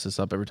going to mess this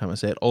up every time I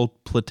say it. Old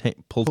Pulteney.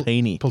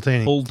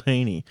 Old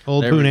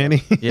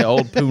Poonanny. Yeah,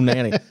 old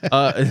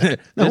Poonanny.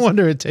 No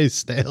wonder it tastes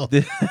stale.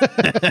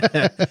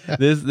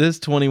 This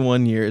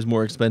 21 year is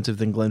more expensive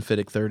than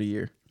Glenfiddich 30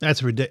 year.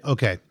 That's ridiculous.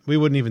 Okay, we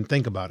wouldn't even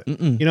think about it.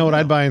 You know what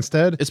I'd buy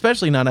instead?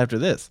 Especially not after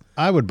this.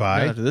 I would Not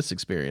buy, after this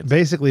experience.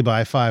 basically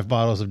buy 5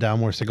 bottles of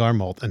Dalmore cigar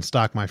malt and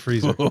stock my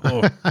freezer.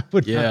 I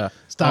would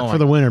stock for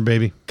the winter,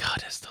 baby.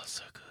 God, it smells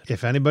so good.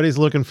 If anybody's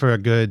looking for a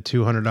good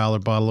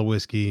 $200 bottle of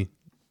whiskey,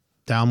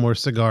 Dalmore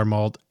cigar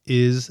malt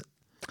is,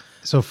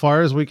 so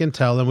far as we can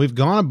tell, and we've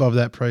gone above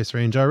that price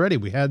range already.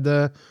 We had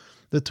the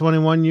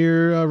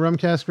 21-year rum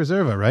cask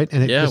Reserva, right?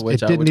 And it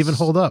didn't even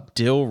hold up.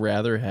 Still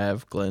rather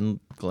have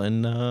Glenlivet,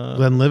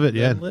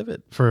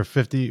 Glenlivet for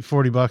 $40,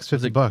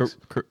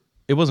 $50.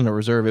 It wasn't a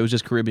reserve. It was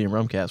just Caribbean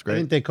rum cask, right? I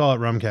think they call it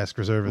rum cask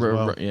reserve as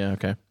well. Yeah,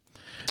 okay.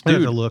 I'd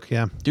have to look,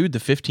 yeah. Dude, the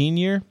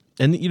 15-year,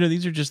 and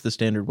these are just the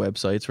standard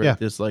websites, right? Yeah.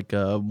 There's like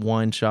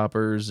Wine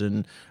Shoppers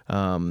and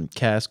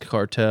Cask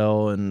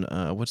Cartel and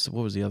what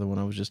was the other one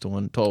I was just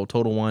on?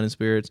 Total Wine and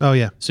Spirits. Oh,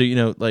 yeah. So,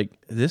 like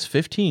this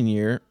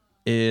 15-year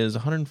is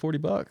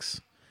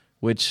 $140,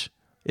 which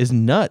is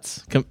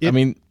nuts.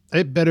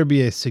 It better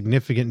be a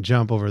significant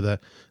jump over the.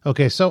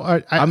 Okay, so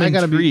I'm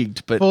gotta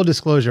intrigued, but full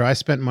disclosure, I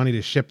spent money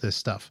to ship this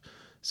stuff.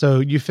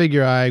 So you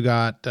figure I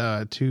got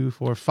 2,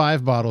 4,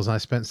 5 bottles, and I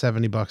spent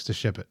 $70 to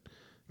ship it,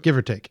 give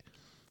or take.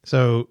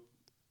 So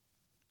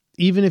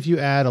even if you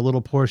add a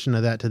little portion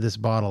of that to this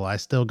bottle, I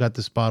still got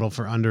this bottle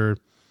for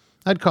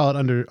I'd call it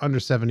under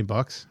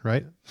 $70,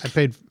 right? I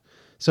paid.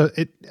 So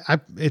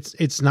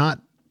it's not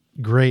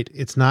great.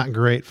 It's not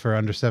great for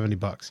under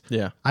 $70.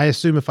 Yeah. I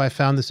assume if I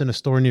found this in a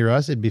store near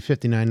us, it'd be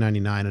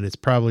 $59.99, and it's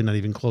probably not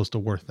even close to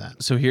worth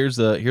that. So here's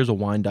a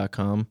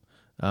wine.com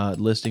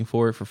listing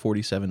for it for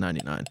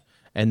 $47.99.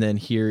 And then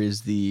here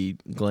is the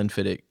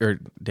Glenfiddich,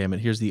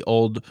 here's the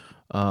old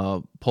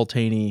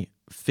Pulteney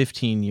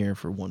 15-year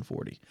for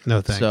 $140.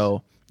 No thanks.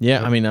 So,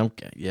 yeah, nope.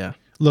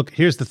 Look,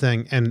 here's the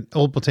thing, and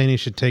Old Platani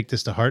should take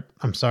this to heart.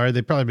 I'm sorry,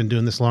 they've probably been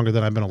doing this longer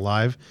than I've been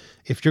alive.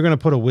 If you're going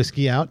to put a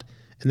whiskey out,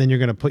 and then you're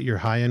going to put your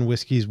high-end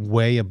whiskeys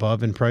way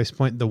above in price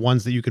point, the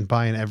ones that you can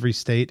buy in every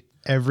state,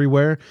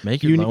 everywhere.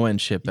 Make your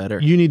low-end shit better.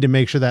 You need to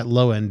make sure that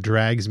low-end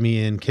drags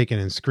me in kicking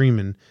and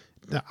screaming.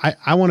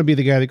 I want to be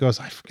the guy that goes,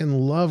 I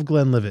freaking love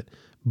Glenlivet,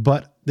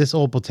 but this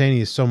Old Platani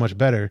is so much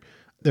better.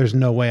 There's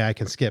no way I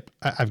can skip.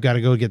 I've got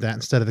to go get that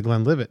instead of the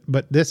Glenlivet.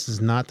 But this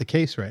is not the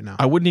case right now.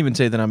 I wouldn't even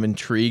say that I'm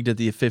intrigued at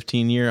the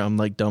 15-year. I'm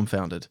like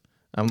dumbfounded.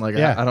 I'm like,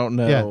 I don't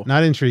know. Yeah,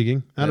 not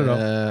intriguing. Not at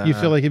all. You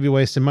feel like you'd be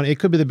wasting money. It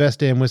could be the best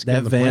damn whiskey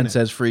on the planet. That van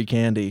says free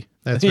candy.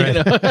 That's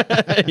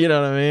right. You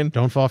know what I mean?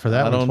 Don't fall for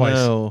that one twice.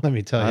 Know. Let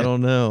me tell you. I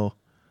don't know.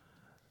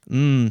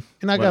 And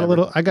I got a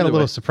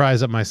little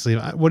surprise up my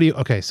sleeve. What do you?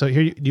 Okay, so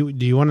here,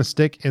 do you want to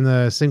stick in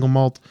the single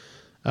malt,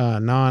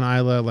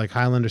 non-Isla like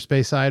Highlander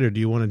Speyside, or do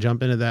you want to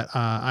jump into that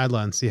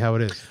Isla and see how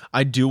it is?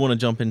 I do want to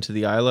jump into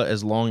the Isla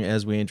as long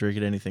as we ain't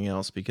drinking anything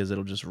else because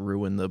it'll just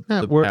ruin the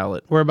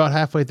palate. We're about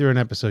halfway through an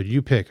episode.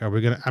 You pick. I'm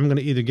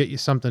gonna either get you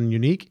something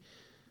unique,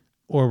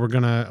 or we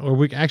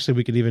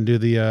could even do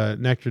the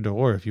Nectar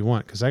d'Or if you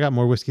want, because I got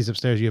more whiskeys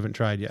upstairs you haven't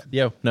tried yet.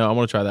 Yeah, no, I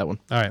want to try that one.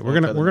 All right, we're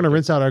gonna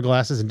rinse out our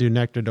glasses and do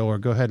Nectar d'Or.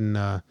 Go ahead and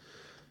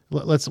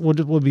we're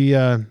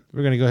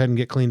gonna go ahead and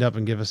get cleaned up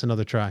and give us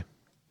another try.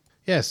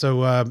 Yeah.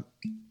 So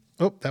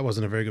that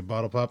wasn't a very good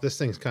bottle pop. This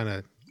thing's kind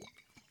of.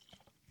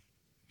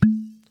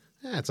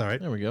 That's all right.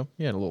 There we go.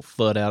 Yeah, a little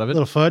FUD out of it. A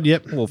little FUD.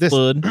 Yep. A little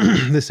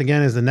FUD. This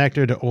again is the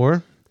Nectar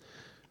d'Or.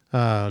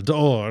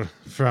 D'Or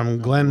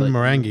from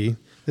Glenmorangie.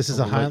 This is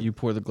you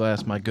pour the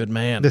glass, my good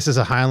man. This is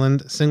a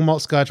Highland single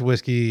malt Scotch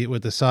whiskey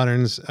with the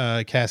Sauternes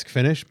cask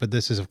finish, but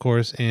this is, of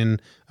course, in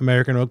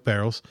American oak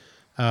barrels.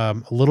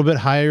 A little bit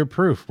higher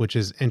proof, which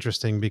is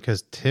interesting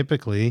because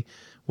typically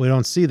we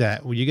don't see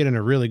that. When you get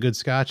into really good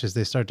Scotches,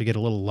 they start to get a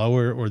little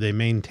lower or they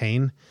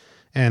maintain.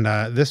 And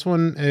this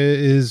one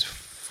is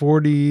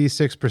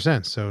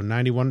 46%, so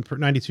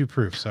 92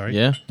 proof. Sorry.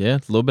 Yeah,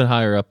 it's a little bit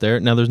higher up there.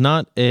 Now, there's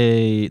not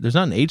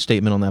an age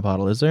statement on that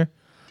bottle, is there?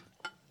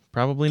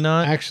 Probably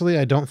not. Actually,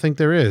 I don't think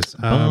there is.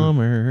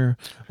 Bummer.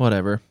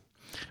 Whatever.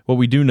 What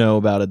we do know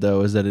about it,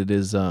 though, is that it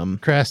is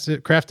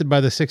crafted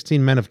by the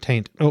 16 Men of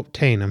Tain.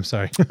 I'm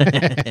sorry.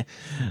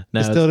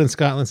 Distilled in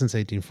Scotland since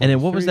 1843. And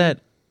then what was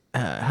that?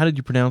 How did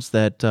you pronounce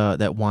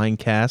that wine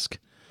cask?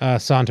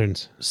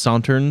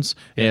 Sauternes.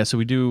 Yeah. So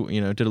we did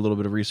a little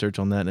bit of research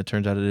on that, and it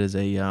turns out it is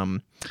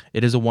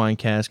a wine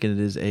cask, and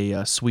it is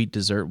a sweet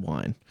dessert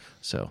wine.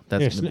 So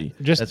that's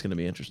gonna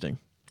be interesting.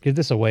 Give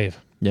this a wave.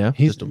 Yeah.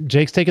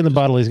 Jake's taking the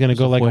bottle. He's going to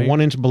go like a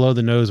 1 inch below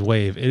the nose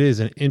wave. It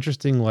is an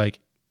interesting, like,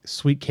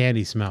 sweet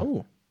candy smell.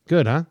 Ooh.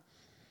 Good, huh?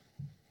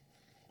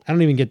 I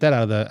don't even get that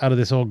out of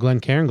this old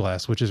Glencairn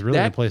glass, which is really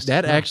the place to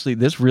smell. Actually,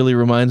 this really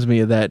reminds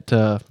me of that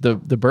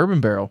the bourbon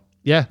barrel.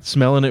 Yeah.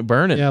 Smelling it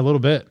burning. Yeah, a little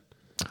bit.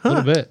 A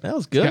little bit. That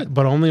was good.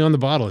 But only on the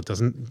bottle. It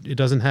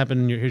doesn't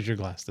happen here's your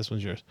glass. This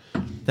one's yours.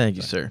 Thank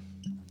you, sir.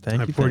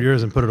 I poured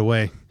yours and put it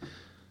away.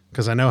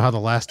 Because I know how the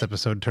last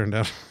episode turned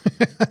out.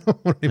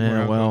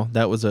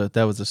 That was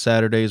a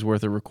Saturday's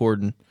worth of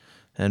recording,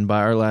 and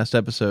by our last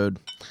episode,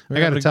 I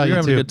got to tell you, you're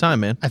having a good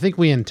time, man. I think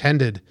we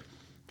intended,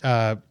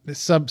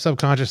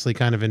 subconsciously,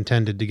 kind of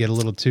intended to get a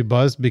little too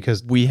buzzed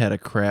because we had a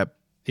crap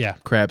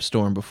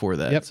storm before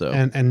that. Yep. So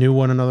and knew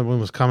another one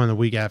was coming the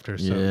week after.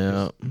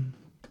 So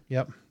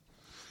yep.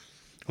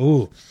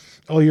 Oh,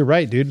 you're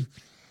right, dude.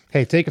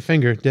 Hey, take a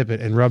finger, dip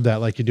it, and rub that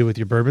like you do with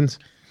your bourbons.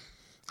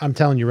 I'm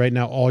telling you right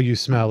now, all you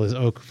smell is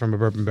oak from a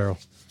bourbon barrel.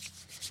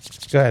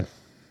 Go ahead.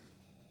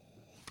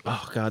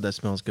 Oh, God, that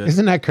smells good.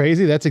 Isn't that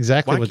crazy? That's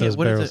exactly what those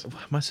barrels...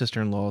 My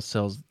sister-in-law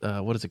sells,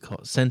 what is it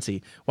called?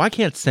 Scentsy. Why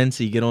can't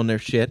Scentsy get on their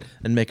shit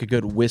and make a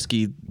good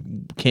whiskey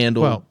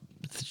candle? Well,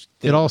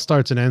 it all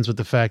starts and ends with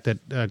the fact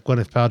that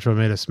Gwyneth Paltrow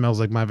made a Smells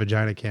Like My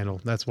Vagina candle.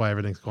 That's why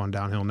everything's going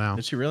downhill now.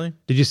 Did she really?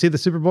 Did you see the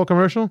Super Bowl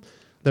commercial?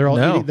 They're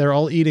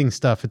all eating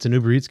stuff. It's an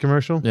Uber Eats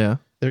commercial. Yeah.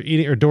 They're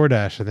eating, or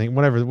DoorDash, I think,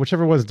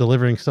 whichever one's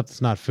delivering stuff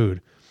that's not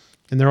food.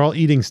 And they're all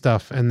eating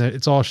stuff, and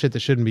it's all shit that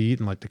shouldn't be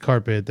eaten, like the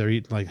carpet. They're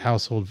eating like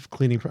household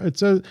cleaning.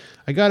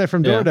 I got it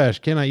from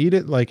DoorDash. Can I eat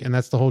it? And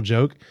that's the whole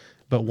joke.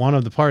 But one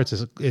of the parts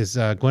is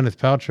Gwyneth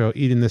Paltrow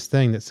eating this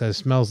thing that says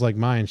 "smells like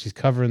mine." She's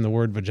covering the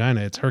word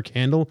vagina. It's her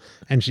candle,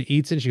 and she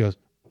eats it. And she goes,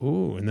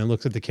 "Ooh," and then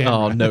looks at the camera.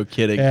 Oh, no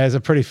kidding! Yeah, it's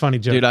a pretty funny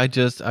joke, dude. I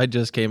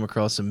just came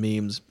across some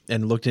memes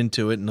and looked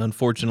into it, and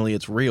unfortunately,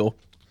 it's real.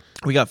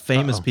 We got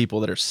famous people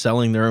that are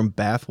selling their own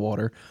bath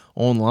water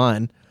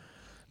online,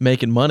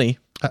 making money.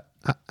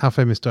 How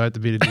famous do I have to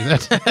be to do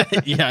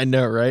that? Yeah, I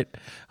know, right?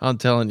 I'm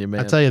telling you,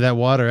 man. I tell you, that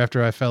water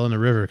after I fell in the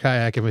river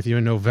kayaking with you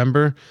in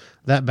November,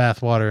 that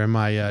bath water in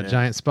my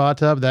giant spa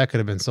tub, that could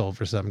have been sold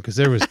for something because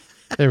there was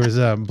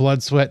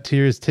blood, sweat,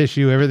 tears,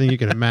 tissue, everything you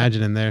can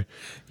imagine in there.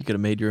 You could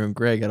have made your own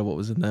Greg out of what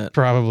was in that.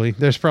 Probably.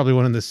 There's probably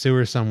one in the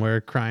sewer somewhere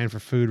crying for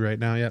food right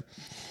now. Yep.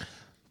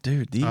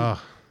 Dude,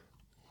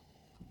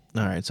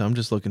 All right, so I'm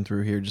just looking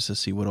through here just to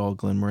see what all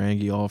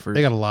Glenmorangie offers.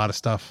 They got a lot of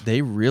stuff.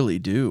 They really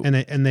do.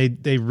 And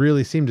they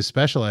really seem to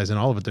specialize in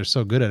all of it. They're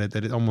so good at it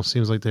that it almost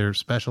seems like they're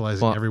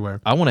specializing everywhere.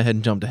 I went ahead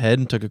and jumped ahead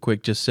and took a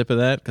quick just sip of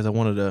that because I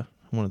wanted to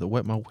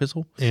wet my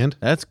whistle. And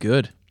that's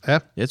good. Yeah.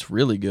 It's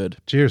really good.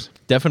 Cheers.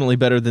 Definitely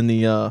better than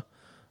the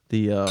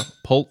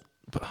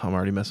I'm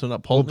already messing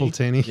up.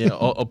 Pultney. Yeah,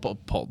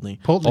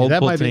 Pultney.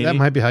 Pultney. That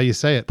might be how you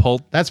say it.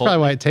 That's probably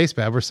why it tastes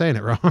bad. We're saying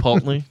it wrong.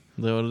 Pultney. Is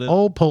that what it is?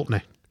 Old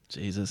Pultney.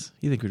 Jesus,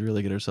 you think we'd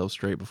really get ourselves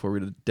straight before we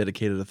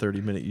dedicated a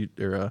 30-minute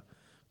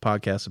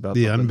podcast about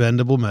the something?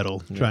 unbendable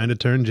metal, trying to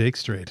turn Jake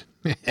straight.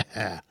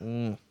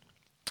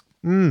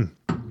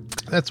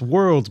 That's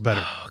worlds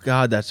better. Oh,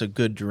 God, that's a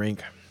good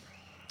drink.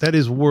 That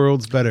is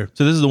worlds better.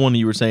 So this is the one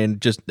you were saying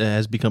just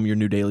has become your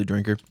new daily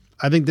drinker.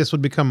 I think this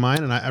would become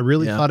mine, and I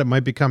really thought it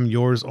might become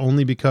yours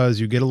only because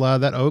you get a lot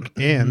of that oak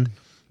and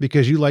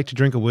because you like to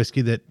drink a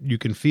whiskey that you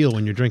can feel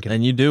when you're drinking.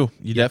 And you do.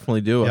 You definitely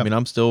do. Yep. I mean,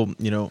 I'm still,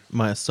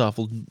 my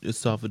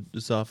esophagus. I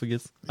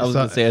was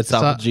going to say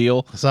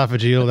esophageal.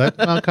 Esophageal, that,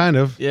 well, kind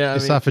of. Yeah.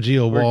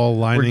 Esophageal wall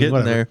lining. We're getting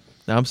whatever.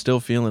 there. I'm still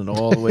feeling it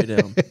all the way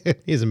down.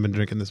 He hasn't been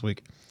drinking this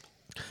week.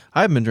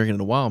 I haven't been drinking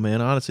in a while, man.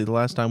 Honestly, the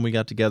last time we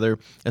got together,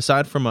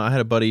 aside from I had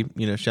a buddy,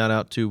 shout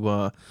out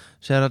to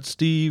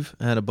Steve.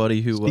 I had a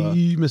buddy who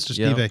Mr.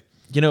 Steve.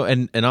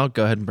 And I'll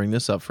go ahead and bring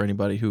this up for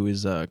anybody who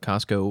is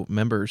Costco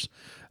members.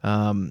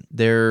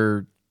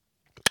 They're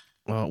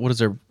what is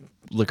their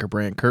liquor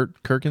brand?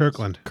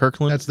 Kirkland.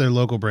 That's their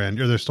local brand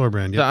or their store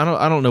brand. Yeah.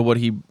 I don't know what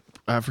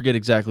I forget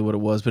exactly what it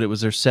was, but it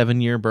was their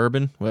 7-year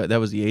bourbon. Well, that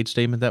was the age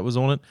statement that was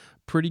on it.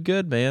 Pretty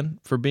good, man.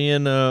 For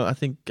being, I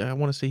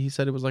want to say he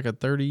said it was like a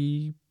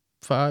 $35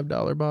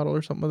 bottle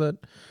or something like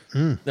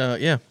that.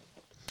 Yeah.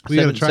 We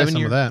got to try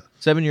some of that.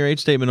 7-year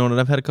age statement on it.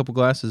 I've had a couple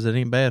glasses. It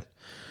ain't bad.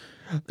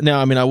 Now,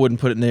 I mean, I wouldn't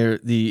put it near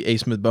the A.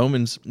 Smith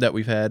Bowmans that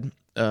we've had.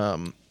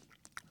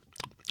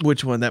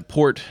 Which one? That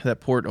port.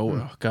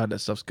 Oh, God, that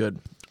stuff's good.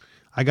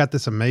 I got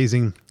this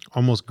amazing,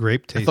 almost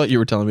grape taste. I thought you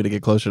were telling me to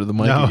get closer to the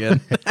mic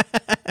again.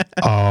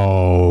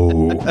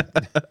 Oh.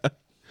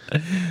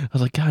 I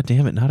was like, God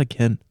damn it, not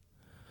again.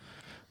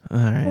 All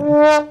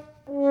right.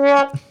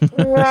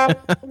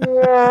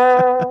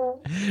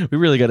 We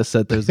really got to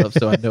set those up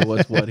so I know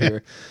what's what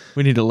here.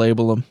 We need to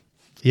label them.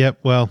 Yep.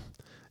 Well,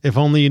 if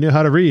only you knew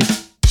how to read.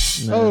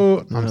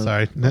 I'm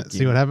sorry.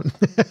 See what happened?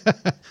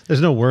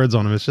 There's no words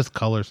on them. It's just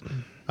colors.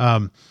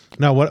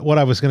 No, what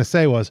I was going to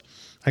say was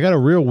I got a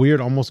real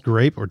weird, almost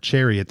grape or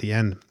cherry at the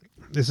end.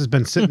 This has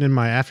been sitting in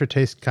my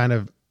aftertaste kind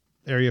of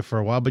area for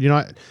a while. But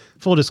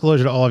full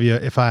disclosure to all of you,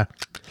 if I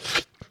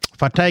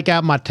take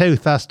out my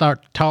tooth, I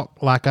start to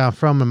talk like I'm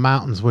from the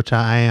mountains, which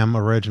I am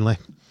originally.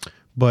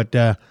 But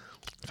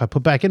if I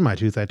put back in my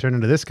tooth, I turn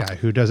into this guy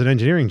who does an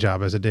engineering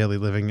job as a daily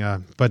living.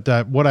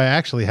 But what I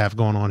actually have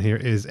going on here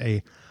is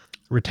a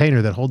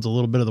retainer that holds a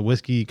little bit of the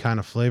whiskey kind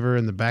of flavor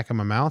in the back of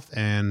my mouth,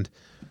 and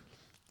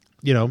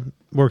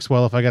works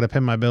well if I got to pay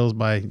my bills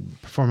by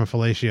performing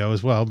fellatio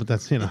as well. But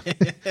that's I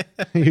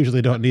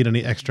usually don't need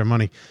any extra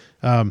money.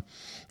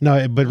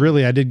 No, but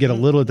really, I did get a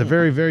little at the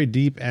very, very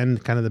deep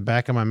end, kind of the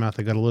back of my mouth.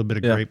 I got a little bit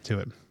of grape to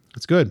it.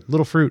 It's good,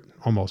 little fruit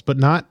almost, but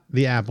not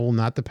the apple,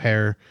 not the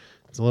pear.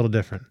 It's a little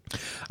different.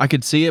 I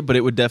could see it, but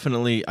it would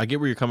definitely, I get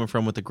where you're coming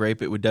from with the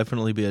grape. It would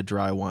definitely be a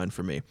dry wine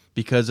for me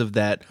because of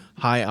that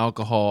high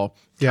alcohol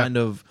kind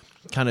of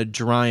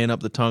drying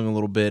up the tongue a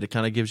little bit. It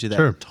kind of gives you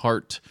that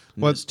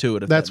tartness to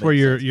it. That's where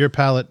your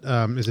palate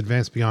is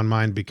advanced beyond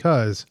mine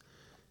because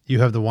you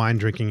have the wine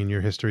drinking in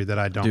your history that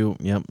I don't.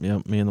 Yep.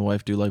 Me and the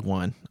wife do like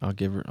wine. I'll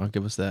give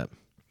us that.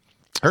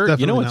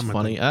 You know what's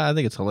funny? I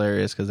think it's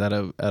hilarious because out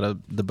of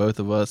the both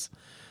of us,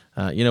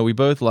 we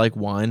both like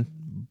wine.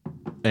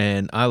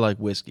 And I like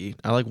whiskey.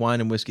 I like wine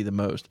and whiskey the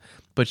most.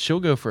 But she'll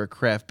go for a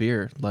craft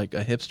beer like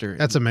a hipster.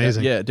 That's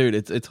amazing. Yeah, dude,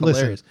 it's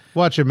hilarious. Listen,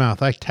 watch your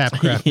mouth. I tap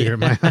craft beer in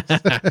my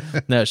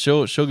house. No,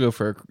 she'll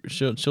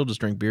just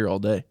drink beer all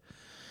day.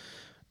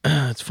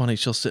 It's funny.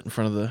 She'll sit in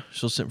front of the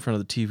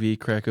TV,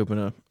 crack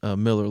open a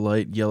Miller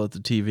Lite, yell at the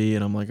TV,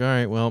 and I'm like, all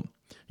right, well,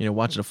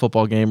 watching a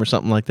football game or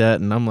something like that,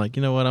 and I'm like,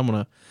 you know what, I'm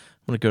gonna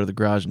go to the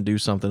garage and do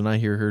something, and I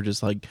hear her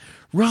just like,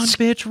 run,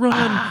 bitch,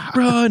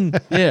 run,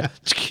 yeah.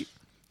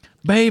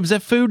 Babe, is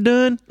that food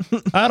done?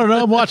 I don't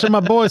know. I'm watching my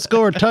boy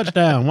score a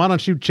touchdown. Why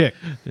don't you check?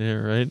 Yeah,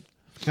 right.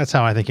 That's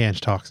how I think Ange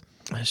talks.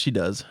 She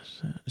does.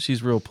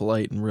 She's real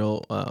polite and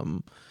real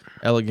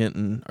elegant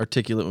and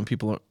articulate when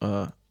people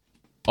are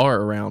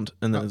around.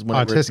 And then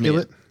whenever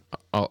articulate?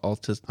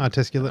 It's me,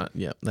 articulate?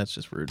 Yeah, that's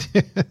just rude.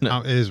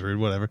 No, it is rude.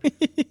 Whatever.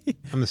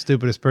 I'm the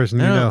stupidest person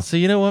you know. So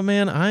you know what,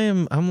 man?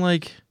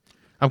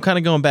 I'm kind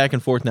of going back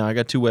and forth now. I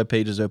got 2 web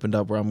pages opened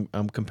up where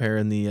I'm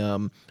comparing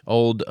the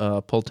old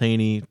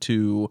Pultney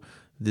to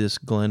this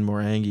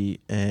Glenmorangie,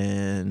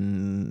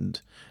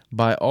 and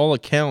by all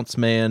accounts,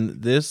 man,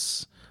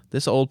 this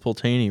old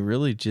Pultney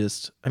really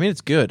just, I mean,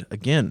 it's good.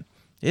 Again,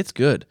 it's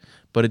good,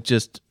 but it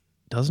just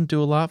doesn't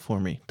do a lot for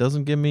me.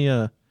 Doesn't give me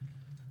a,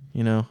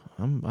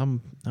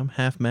 I'm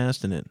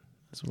half-mast in it.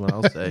 That's what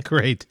I'll say.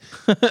 Great.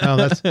 No,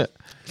 that's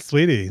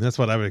sweetie. That's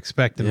what I would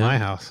expect in my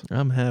house.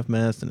 I'm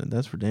half-masting it.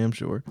 That's for damn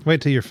sure.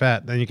 Wait till you're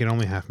fat, then you can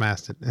only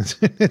half-mast it.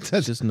 It's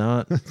just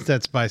not.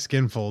 That's by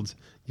skin folds.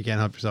 You can't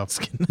help yourself.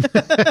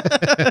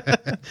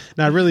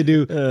 No, I really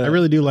do. I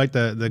really do like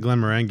the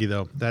Glenmorangie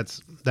though.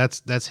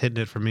 That's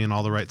hitting it for me in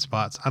all the right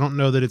spots. I don't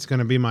know that it's going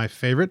to be my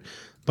favorite,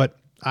 but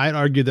I'd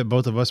argue that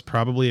both of us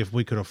probably, if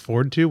we could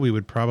afford to, we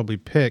would probably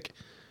pick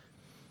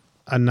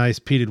a nice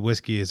peated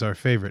whiskey as our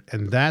favorite.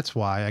 And that's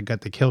why I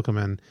got the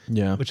Kilchoman,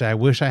 which I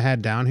wish I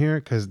had down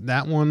here, because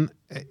that one,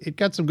 it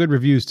got some good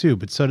reviews too,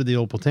 but so did the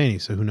Old Pulteney,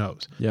 so who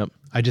knows? Yep.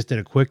 I just did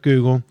a quick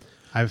Google.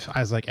 I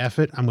was like, F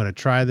it, I'm going to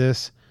try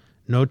this.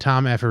 No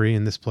Tom Effery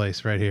in this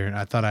place right here. And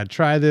I thought I'd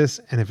try this,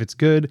 and if it's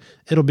good,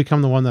 it'll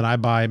become the one that I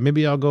buy.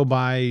 Maybe I'll go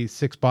buy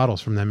 6 bottles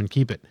from them and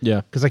keep it.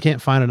 Yeah. Because I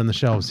can't find it on the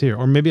shelves here.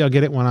 Or maybe I'll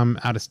get it when I'm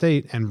out of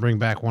state and bring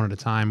back one at a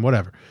time,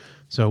 whatever.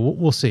 So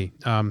we'll see.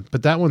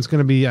 But that one's going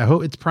to be, I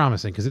hope it's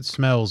promising because it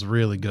smells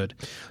really good.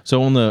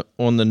 So on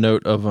the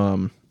note of,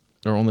 or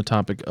on the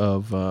topic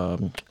of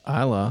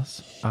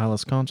Isla's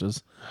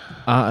conchas,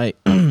 I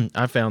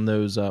I found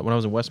those when I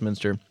was in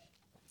Westminster.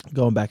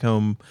 Going back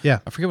home, I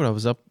forget what I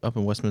was up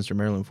in Westminster,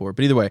 Maryland for,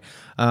 but either way,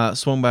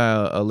 swung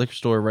by a liquor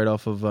store right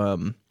off of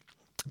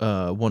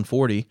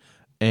 140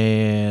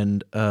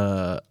 and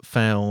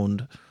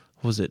found,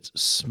 what was it,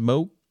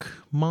 Smoke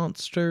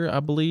Monster, I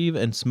believe,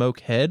 and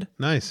Smoke Head.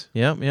 Nice.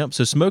 Yep.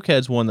 So Smoke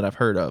Head's one that I've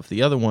heard of.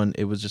 The other one,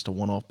 it was just a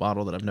one-off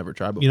bottle that I've never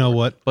tried before. You know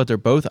what? But they're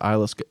both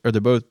they're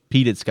both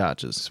peated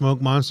scotches.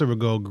 Smoke Monster would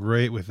go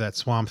great with that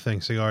Swamp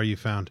Thing cigar you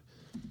found.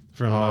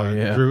 From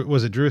Drew,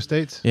 was it Drew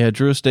Estates? Yeah,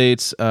 Drew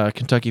Estates,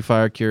 Kentucky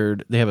Fire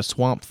Cured. They have a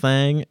Swamp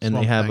Thang and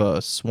they have Thang.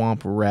 a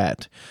Swamp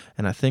Rat.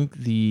 And I think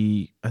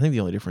the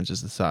only difference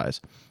is the size.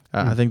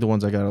 I think the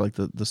ones I got are like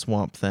the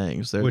Swamp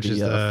Thangs. They're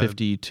the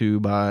 52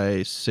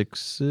 by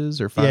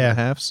 6s or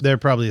 5.5s. They're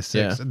probably a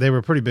 6. Yeah. They were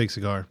a pretty big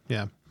cigar.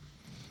 Yeah.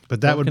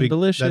 But that would be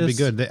delicious. That'd be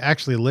good. They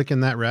actually licking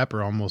that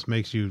wrapper almost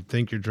makes you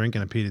think you're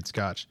drinking a peated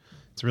scotch.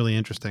 It's really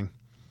interesting.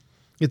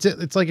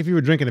 It's like if you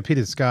were drinking a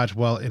peated scotch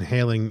while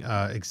inhaling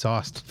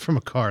exhaust from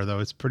a car, though.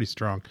 It's pretty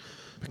strong,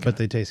 but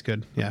they taste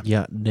good. Yeah.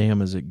 Yeah,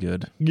 damn, is it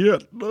good? Yeah,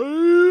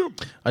 damn.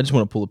 I just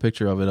want to pull a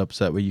picture of it up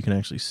so that way you can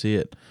actually see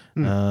it.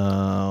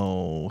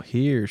 Oh,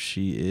 here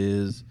she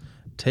is.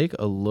 Take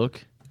a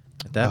look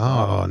at that.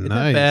 Oh, Isn't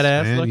nice, that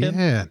badass man. looking?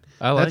 Yeah,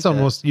 I like that's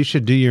almost. You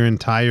should do your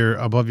entire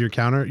above your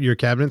counter, your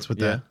cabinets with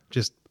that.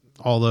 Just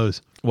all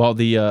those. Well,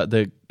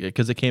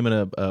 because it came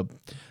in a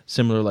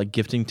similar like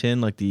gifting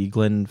tin, like the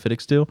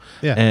Glenfiddich do.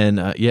 Yeah. And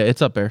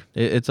it's up there.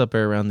 It's up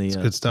there around the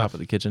good stuff. top of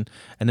the kitchen.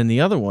 And then the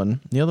other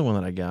one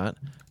that I got,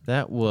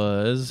 that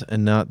was,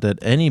 and not that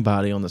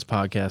anybody on this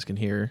podcast can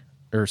hear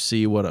or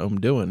see what I'm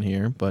doing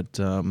here, but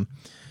with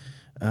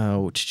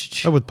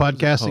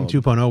podcasting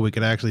 2.0, we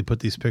could actually put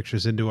these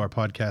pictures into our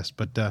podcast,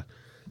 but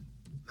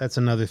that's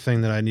another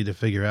thing that I need to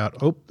figure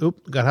out. Oh,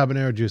 got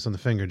habanero juice on the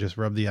finger. Just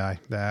rub the eye.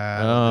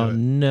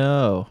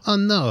 No. Oh,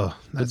 no.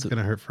 That's going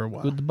to hurt for a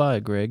while.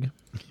 Goodbye, Greg.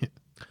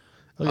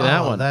 Look at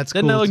that one. That's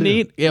Didn't cool that look too.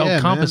 neat? Yeah,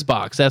 Compass man.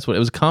 Box. That's what it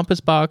was. Compass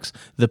Box,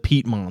 the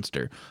Peat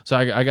Monster. So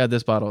I got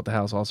this bottle at the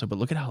house also, but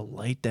look at how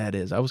light that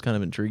is. I was kind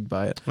of intrigued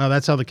by it. Well,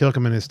 that's how the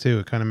Kilchoman is too.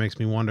 It kind of makes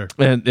me wonder.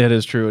 And it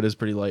is true. It is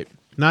pretty light.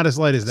 Not as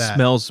light as that.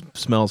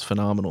 Smells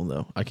phenomenal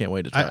though. I can't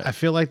wait to try it. I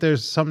feel like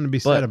there's something to be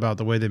said about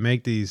the way they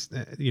make these,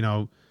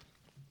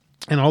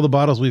 and all the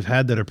bottles we've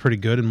had that are pretty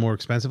good and more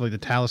expensive, like the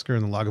Talisker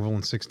and the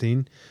Lagavulin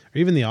 16, or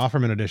even the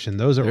Offerman edition.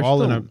 Those are all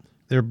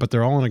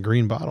they're all in a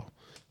green bottle.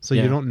 So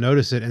you don't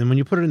notice it, and when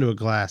you put it into a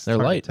glass, they're it's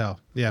hard light. to tell.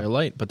 Yeah, they're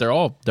light, but they're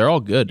all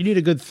good. You need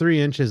a good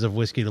 3 inches of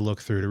whiskey to look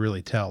through to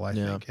really tell, I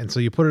think. And so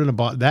you put it in a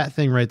bottle. That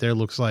thing right there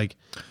looks like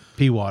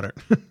pea water.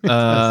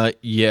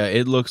 Yeah,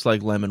 it looks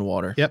like lemon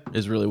water. Yep,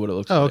 is really what it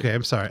looks like. Oh, okay.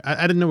 I'm sorry.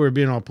 I didn't know we were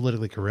being all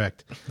politically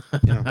correct.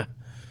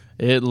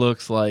 It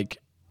looks like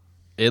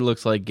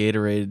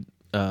Gatorade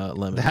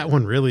lemon. That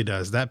one really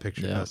does. That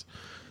picture does.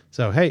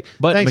 So hey,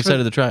 but I'm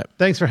excited to try it.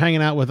 Thanks for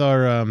hanging out with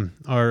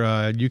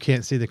our You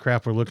Can't See the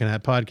Crap We're Looking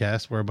At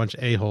podcast. We're a bunch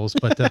of a-holes,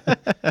 but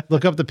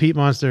look up the Peat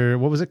Monster.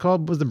 What was it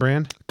called? What was the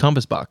brand?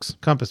 Compass Box.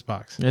 Compass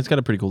Box. It's got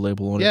a pretty cool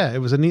label on it. Yeah, it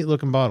was a neat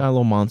looking bottle. Got a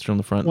little monster on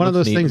the front. One of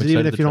those neat. things that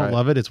even if you don't try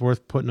love it, it's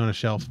worth putting on a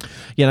shelf.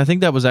 Yeah, and I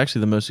think that was actually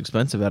the most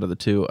expensive out of the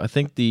two. I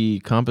think the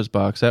Compass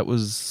Box, that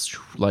was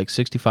like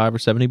 $65 or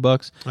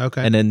 $70.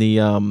 Okay. And then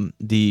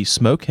the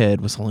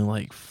Smokehead was only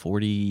like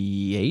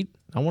 $48.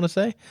 I want to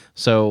say.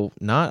 So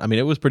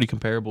it was pretty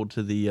comparable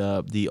to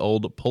the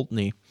old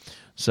Pulteney.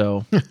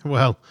 So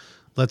well,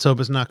 let's hope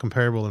it's not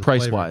comparable in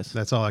price flavor. Wise.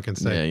 That's all I can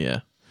say.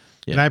 Yeah.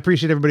 And I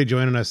appreciate everybody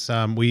joining us.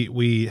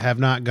 We have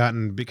not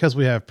gotten, because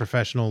we have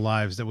professional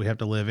lives that we have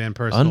to live and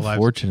personal lives.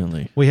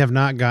 Unfortunately, we have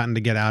not gotten to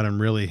get out and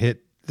really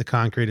hit the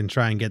concrete and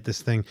try and get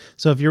this thing.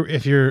 So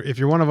if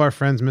you're one of our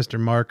friends, Mr.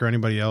 Mark, or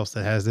anybody else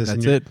that has this,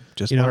 that's and it.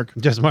 Just Mark,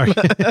 just Mark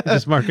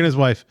and his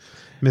wife.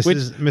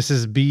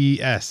 Mrs.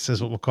 BS is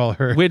what we'll call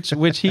her.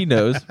 Which he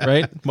knows,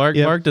 right?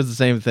 Mark does the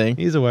same thing.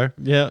 He's aware.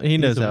 Yeah, he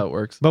knows how it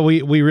works. But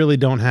we really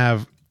don't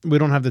have we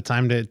don't have the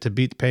time to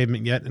beat the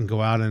pavement yet and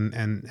go out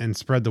and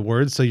spread the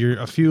word. So you're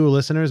a few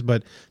listeners,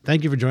 but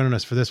thank you for joining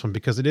us for this one,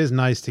 because it is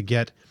nice to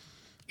get,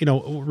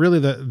 really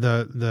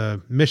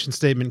the mission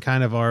statement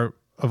kind of our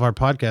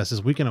podcast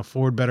is we can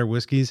afford better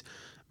whiskeys.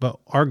 But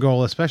our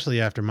goal,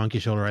 especially after Monkey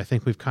Shoulder, I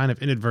think we've kind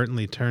of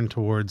inadvertently turned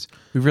towards.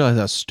 We realized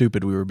how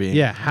stupid we were being.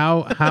 Yeah,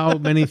 how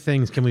many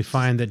things can we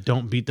find that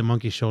don't beat the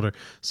Monkey Shoulder?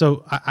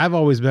 So I've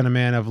always been a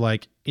man of I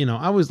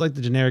always like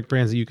the generic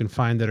brands that you can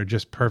find that are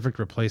just perfect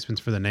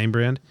replacements for the name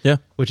brand. Yeah.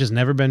 Which has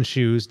never been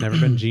shoes, never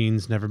been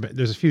jeans, never been.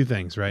 There's a few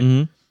things, right?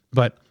 Mm-hmm.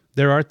 But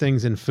there are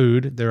things in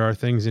food, there are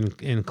things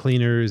in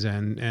cleaners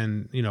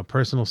and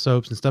personal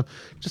soaps and stuff,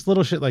 just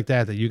little shit like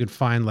that you could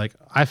find. Like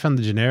I found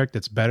the generic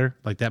that's better,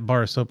 like that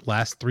bar of soap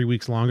lasts 3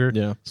 weeks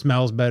longer,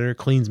 smells better,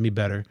 cleans me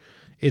better.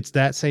 It's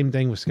that same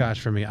thing with Scotch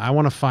for me. I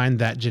want to find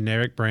that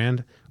generic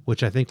brand,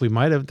 which I think we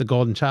might have, the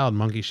Golden Child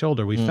Monkey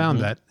Shoulder. We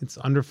found that it's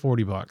under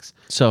 $40.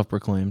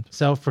 Self-proclaimed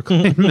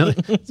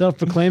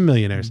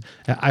millionaires.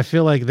 I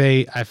feel like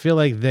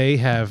they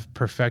have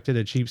perfected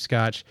a cheap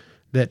Scotch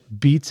that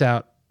beats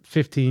out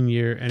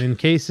 15-year, and in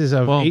cases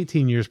of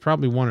 18 years,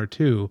 probably 1 or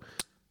 2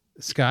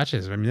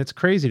 Scotches. I mean, it's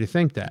crazy to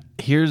think that.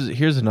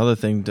 Here's another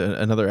thing,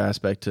 another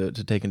aspect to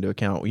take into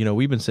account.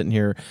 We've been sitting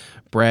here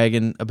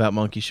bragging about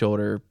Monkey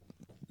Shoulder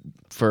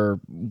for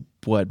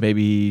what,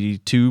 maybe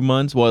 2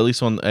 months? Well, at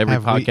least on every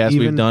podcast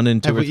we've done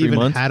in 2 or 3 months. Have we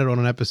even had it on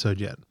an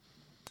episode yet?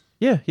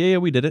 Yeah,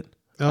 we did it.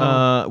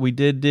 We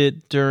did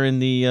it during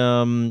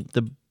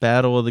the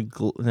Battle of the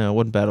no, it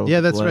wasn't Battle of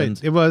the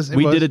Glens. Right. It was.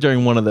 We did it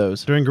during one of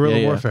those. During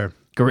Guerrilla Warfare.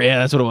 Yeah,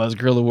 that's what it was.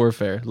 Guerrilla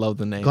Warfare. Love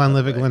the name.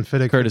 Glenlivet,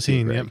 Glenfiddich,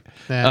 courtesy. 15,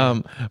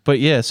 yep. But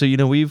yeah, so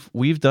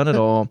we've done it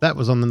all. That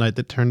was on the night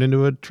that turned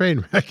into a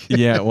train wreck.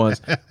 Yeah, it was.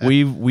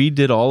 We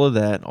did all of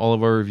that, all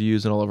of our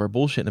reviews and all of our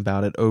bullshitting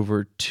about it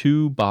over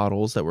 2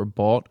 bottles that were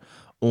bought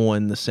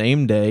on the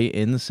same day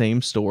in the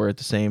same store at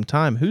the same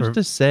time. Who's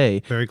to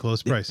say? Very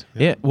close price.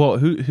 Yeah. Well,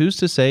 who's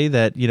to say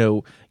that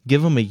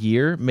give them a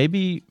year?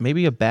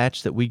 Maybe a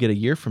batch that we get a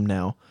year from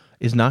now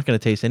is not going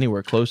to taste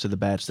anywhere close to the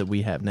batch that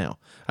we have now.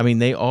 I mean,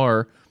 they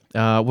are,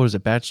 what was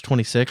it, batch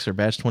 26 or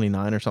batch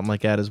 29 or something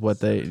like that is what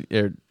they,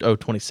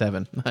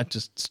 27. I'm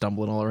just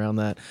stumbling all around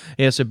that.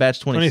 Yeah, so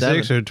batch 27.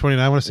 26 or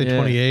 29, I want to say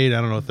 28, I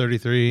don't know,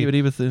 33.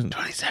 Even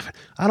 27.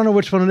 I don't know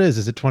which one it is.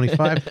 Is it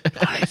 25?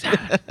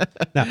 27.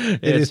 No,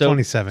 it is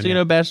 27.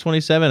 So, batch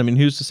 27, I mean,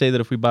 who's to say that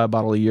if we buy a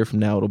bottle a year from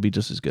now, it'll be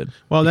just as good?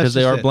 Well, because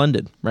they are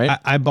blended, right?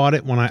 I bought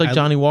it when it's like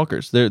Johnny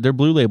Walker's. Their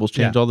blue labels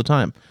change all the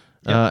time.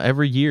 Yeah.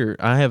 Every year,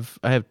 I have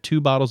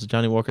 2 bottles of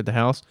Johnny Walker at the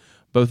house.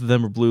 Both of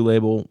them are blue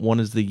label. One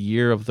is the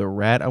year of the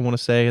rat, I want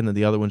to say, and then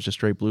the other one's just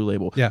straight blue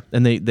label. Yeah,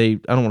 and they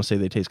I don't want to say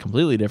they taste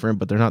completely different,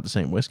 but they're not the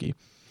same whiskey.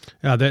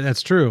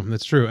 That's true.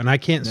 That's true. And I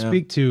can't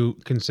speak to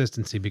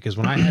consistency because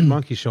when I had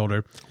Monkey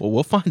Shoulder, well,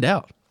 we'll find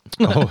out.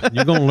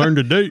 You're gonna learn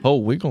today.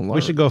 We're gonna learn.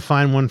 We should go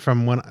find one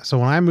from when. So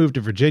when I moved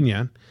to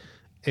Virginia,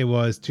 it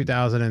was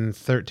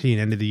 2013,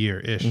 end of the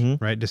year ish,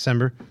 right?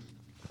 December.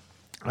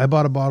 I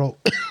bought a bottle.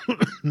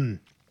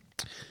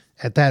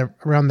 At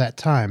around that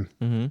time.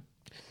 Mm-hmm.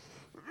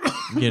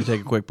 You gonna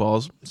take a quick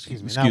pause?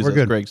 Excuse me. Excuse we're us.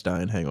 good. Greg's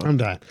dying. Hang on. I'm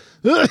dying.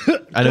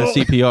 I know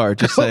CPR.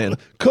 Just saying.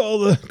 Call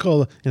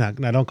the.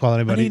 No, don't call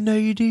anybody. I didn't know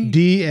you did.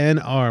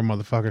 DNR,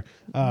 motherfucker.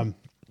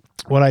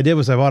 What I did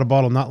was I bought a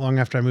bottle not long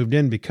after I moved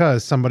in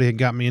because somebody had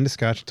got me into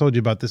Scotch. I told you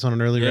about this on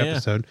an earlier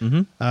episode.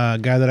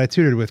 Mm-hmm. Guy that I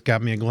tutored with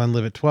got me a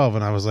Glenlivet 12,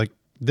 and I was like,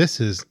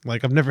 this is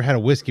like, I've never had a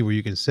whiskey where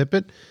you can sip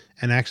it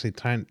and actually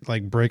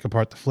break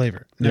apart the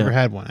flavor. Never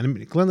had one. And I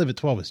mean, Glenlivet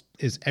 12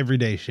 is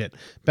everyday shit.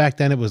 Back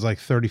then it was like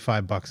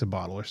 $35 a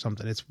bottle or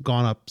something. It's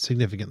gone up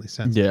significantly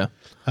since. Yeah.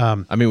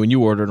 I mean, when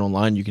you order it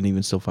online, you can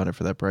even still find it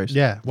for that price.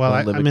 Yeah. Well,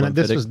 I mean,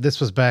 this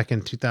was back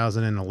in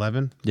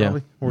 2011,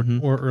 probably,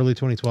 or early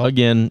 2012.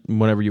 Again,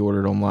 whenever you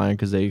order it online,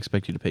 because they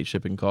expect you to pay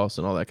shipping costs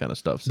and all that kind of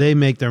stuff. So they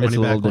make their money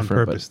back on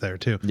purpose there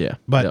too. Yeah.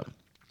 But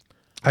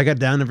I got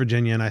down to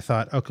Virginia and I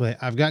thought, okay,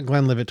 I've got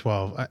Glenlivet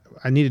 12.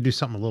 I need to do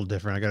something a little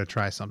different. I got to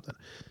try something.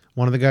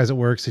 One of the guys at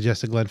work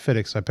suggested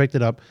Glenfiddich, so I picked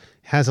it up.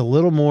 Has a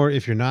little more,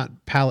 if you're not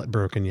palate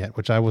broken yet,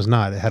 which I was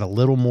not, it had a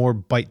little more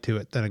bite to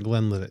it than a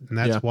Glenlivet, and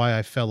that's why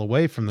I fell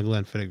away from the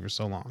Glenfiddich for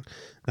so long.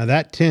 Now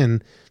that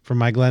tin from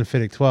my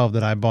Glenfiddich 12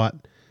 that I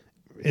bought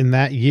in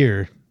that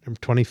year,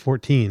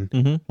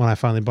 2014, when I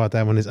finally bought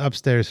that one, is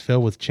upstairs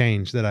filled with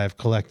change that I've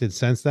collected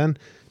since then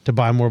to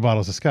buy more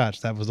bottles of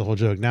Scotch. That was the whole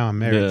joke. Now I'm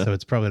married, so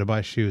it's probably to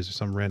buy shoes or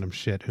some random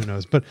shit. Who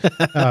knows? But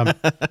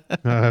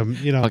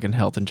fucking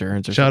health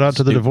insurance. Or shout out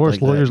to the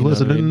divorce lawyers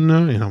listening.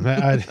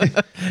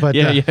 But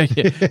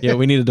yeah.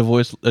 We need a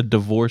divorce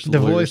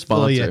lawyer sponsor.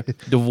 Lawyer.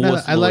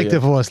 Divorce. I like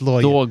divorce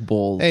lawyer. Dog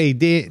balls. Hey,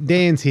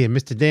 Dan's here,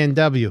 Mr. Dan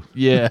W.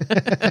 Yeah.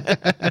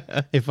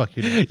 Hey, fuck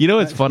you. Dan. You know,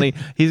 it's funny.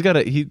 He's got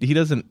he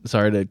doesn't.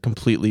 Sorry to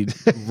completely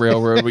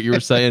railroad what you were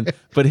saying,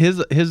 but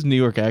his New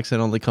York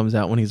accent only comes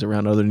out when he's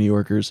around other New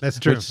Yorkers. That's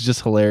true. It's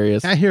just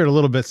hilarious. I hear it a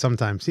little bit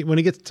sometimes. See, when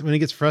he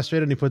gets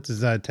frustrated and he puts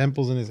his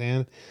temples in his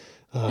hand,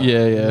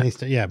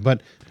 Yeah,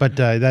 but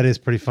that is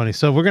pretty funny.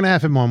 So we're gonna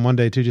have him on one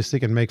day too, just so he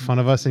can make fun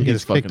of us and get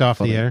us kicked off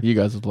the air. You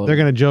guys would love They're it.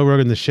 gonna Joe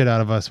Rogan the shit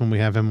out of us when we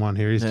have him on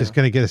here. He's just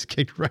gonna get us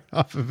kicked right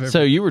off of it.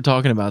 So you were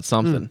talking about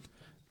something,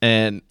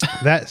 and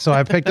so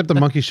I picked up the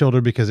monkey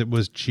shoulder because it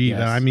was cheap.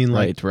 Yes, I mean,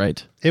 like,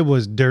 right. it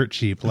was dirt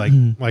cheap, like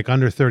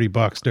under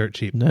 $30, dirt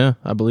cheap. Yeah,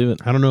 I believe it.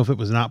 I don't know if it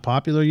was not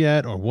popular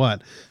yet or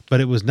what,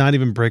 but it was not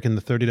even breaking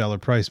the $30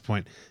 price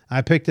point.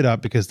 I picked it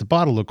up because the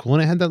bottle looked cool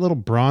and it had that little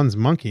bronze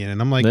monkey in it.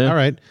 And I'm like, all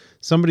right,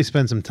 somebody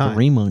spend some time.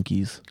 3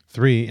 monkeys.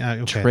 3.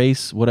 Okay.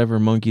 Trace whatever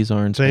monkeys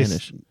are in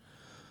Spanish.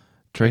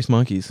 Trace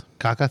monkeys.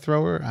 Caca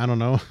thrower? I don't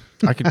know.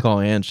 I could call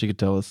Ann. She could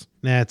tell us.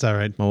 Nah, it's all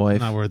right. My wife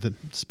not worth it.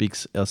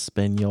 Speaks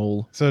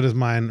Espanol. So does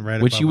mine,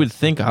 right? Which you would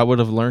think I would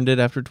have learned it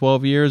after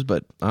 12 years,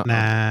 but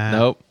nah.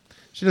 Nope.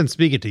 She doesn't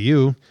speak it to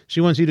you.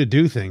 She wants you to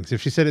do things.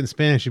 If she said it in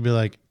Spanish, she'd be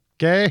like,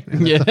 "Okay."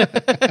 Yeah,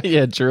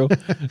 yeah, true.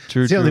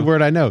 It's the only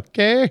word I know.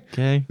 Okay.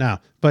 Okay. No,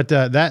 but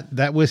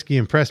that whiskey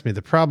impressed me.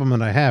 The problem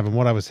that I have and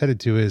what I was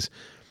headed to is,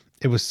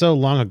 it was so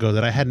long ago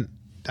that I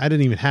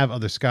didn't even have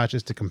other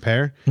scotches to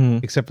compare,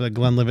 except for the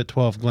Glenlivet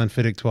 12,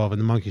 Glenfiddich 12, and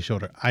the Monkey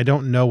Shoulder. I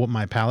don't know what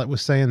my palate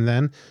was saying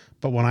then,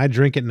 but when I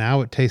drink it now,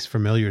 it tastes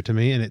familiar to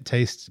me, and it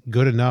tastes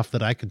good enough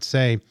that I could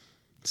say,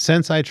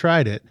 since I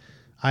tried it,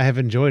 I have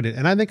enjoyed it.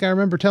 And I think I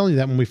remember telling you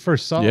that when we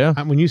first saw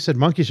it. When you said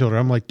Monkey Shoulder,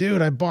 I'm like,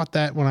 dude, I bought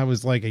that when I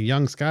was like a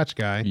young Scotch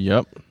guy.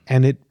 Yep.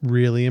 And it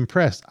really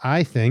impressed.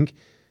 I think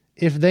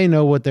if they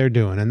know what they're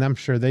doing, and I'm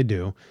sure they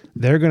do,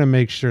 they're going to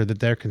make sure that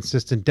they're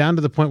consistent down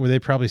to the point where they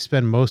probably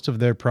spend most of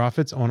their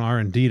profits on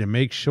R&D to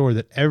make sure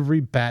that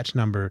every batch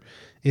number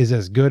is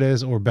as good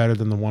as or better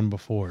than the one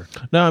before.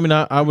 No, I mean,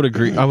 I would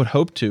agree. I would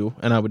hope to,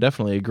 and I would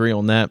definitely agree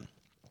on that.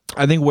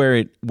 I think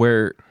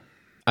where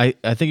I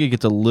think it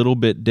gets a little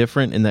bit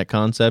different in that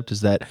concept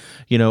is that,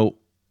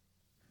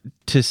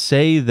 to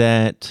say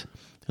that,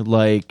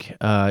 like,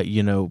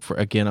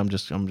 again, I'm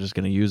just going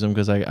to use them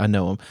because I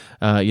know them,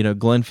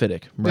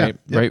 Glenfiddich, right?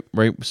 Yeah.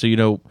 Right.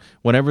 So,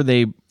 whenever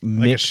they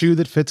mix, like a shoe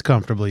that fits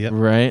comfortably. Yep.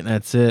 Right.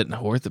 That's it.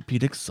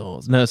 Orthopedic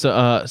soles. No.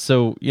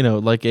 So,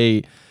 like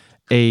a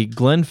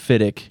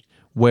Glenfiddich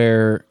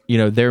where,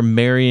 they're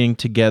marrying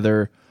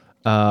together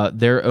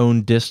their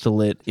own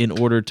distillate in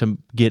order to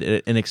get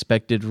an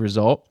expected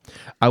result.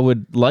 I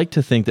would like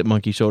to think that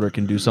Monkey Shoulder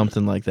can do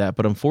something like that,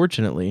 but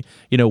unfortunately,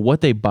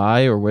 what they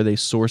buy or where they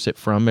source it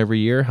from every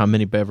year, how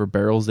many ever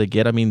barrels they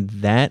get, I mean,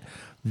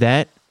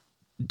 that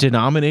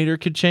denominator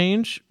could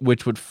change,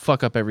 which would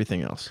fuck up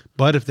everything else.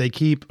 But if they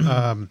keep,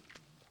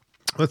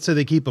 let's say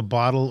they keep a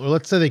bottle, or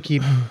let's say they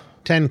keep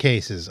 10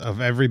 cases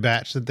of every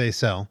batch that they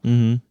sell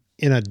in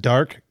a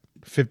dark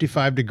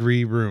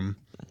 55-degree room.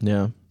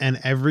 Yeah. And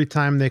every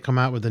time they come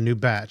out with a new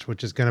batch,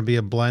 which is going to be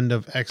a blend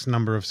of X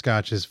number of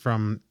scotches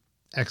from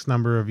X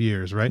number of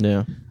years, right?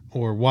 Yeah.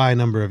 Or Y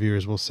number of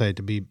years, we'll say,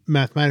 to be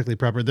mathematically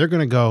proper. They're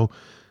going to go,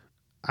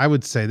 I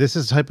would say, this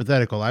is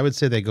hypothetical. I would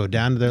say they go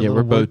down to their little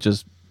we're both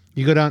just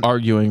you go down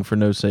arguing for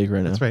no sake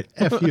right now. That's right.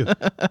 F you.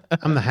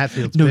 I'm the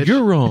Hatfields No, bitch.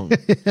 you're wrong.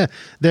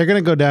 They're going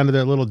to go down to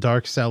their little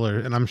dark cellar,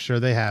 and I'm sure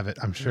they have it.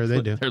 I'm sure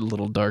they do. Their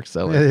little dark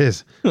cellar. It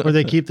is. Where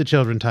they keep the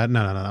children tied.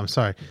 No. I'm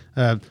sorry.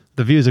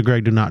 The views of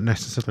Greg do not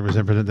necessarily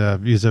resemble the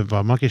views of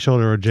Monkey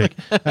Shoulder or Jake.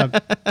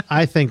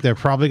 I think they're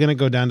probably going to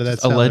go down to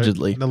that cellar.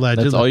 Allegedly.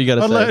 That's all you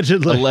got to say.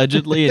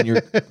 Allegedly,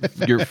 and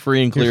you're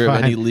free and clear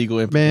of any legal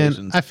implications.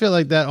 Man, I feel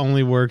like that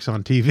only works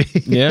on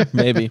TV. Yeah,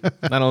 maybe.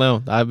 I don't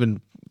know. I've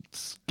been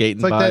skating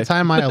it's like that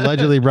time I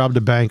allegedly robbed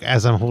a bank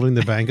as I'm holding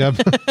the bank up.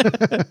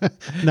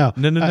 No.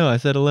 I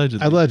said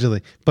allegedly.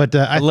 Allegedly. But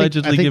I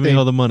think give me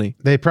all the money.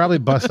 They probably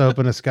bust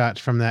open a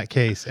scotch from that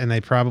case and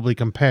they probably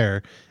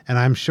compare. And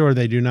I'm sure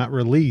they do not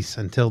release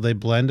until they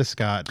blend a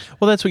scotch.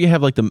 Well, that's what you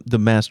have like the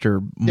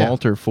master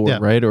malter for,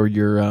 right? Or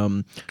your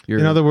in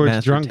other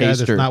words, drunk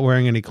taster. Guy that's not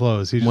wearing any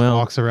clothes. He just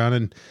walks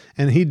around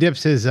and he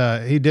dips his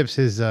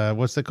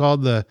what's it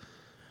called?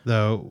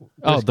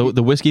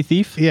 The whiskey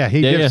thief. Yeah,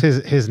 he dips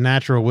his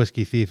natural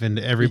whiskey thief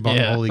into every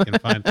bunghole he can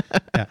find.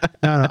 Yeah,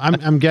 no,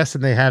 I'm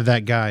guessing they have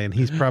that guy, and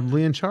he's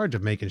probably in charge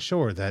of making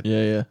sure that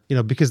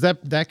because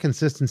that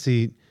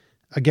consistency,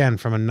 again,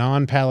 from a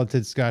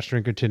non-palated Scotch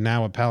drinker to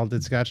now a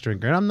palated Scotch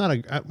drinker, and I'm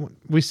not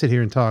we sit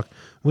here and talk.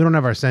 We don't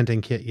have our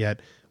scenting kit yet.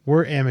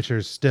 We're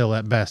amateurs still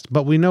at best,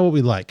 but we know what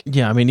we like.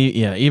 Yeah, I mean,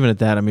 even at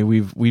that, I mean,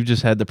 we've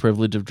just had the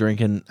privilege of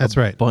drinking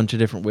a bunch of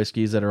different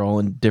whiskeys that are all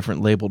in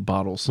different labeled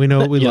bottles. We know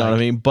what we like. You know what I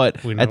mean?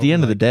 But at the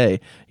end of the day,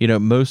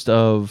 most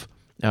of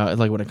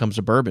like when it comes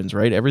to bourbons,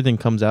 right? Everything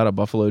comes out of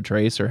Buffalo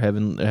Trace or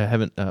Heaven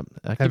Hill.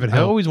 I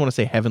always want to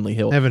say Heavenly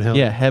Hill. Heaven Hill.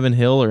 Yeah, Heaven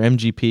Hill or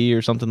MGP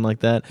or something like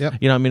that. Yep.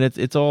 I mean,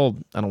 it's all.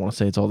 I don't want to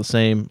say it's all the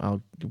same.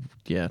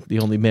 The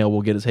only mail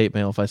we'll get is hate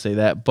mail if I say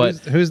that. But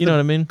who's you know what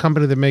I mean?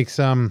 Company that makes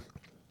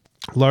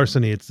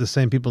Larceny. It's the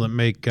same people that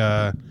make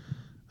I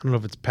don't know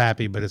if it's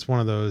Pappy, but it's one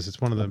of those. It's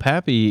one of the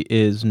Pappy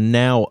is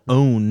now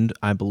owned,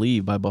 I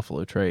believe, by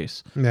Buffalo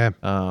Trace. Yeah.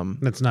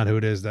 That's not who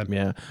it is then.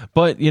 Yeah.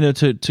 But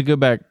to go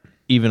back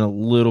even a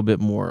little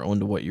bit more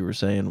onto what you were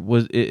saying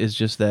is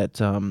just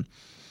that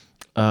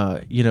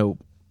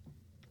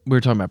we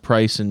were talking about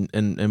price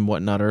and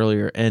whatnot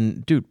earlier,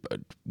 and dude,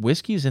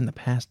 whiskeys in the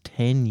past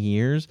 10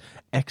 years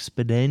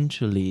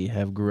exponentially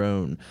have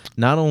grown,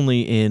 not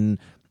only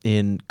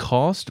in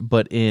cost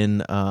but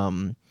in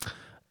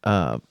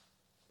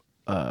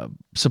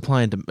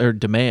supply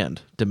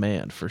and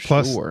demand for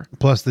sure.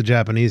 Plus the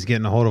Japanese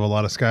getting a hold of a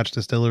lot of Scotch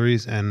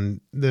distilleries and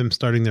them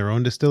starting their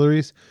own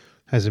distilleries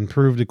has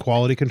improved the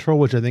quality control,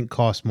 which I think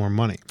costs more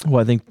money. Well,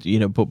 I think,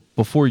 but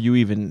before you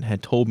even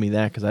had told me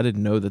that, because I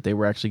didn't know that they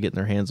were actually getting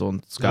their hands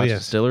on Scotch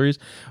distilleries.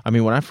 I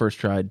mean, when I first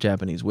tried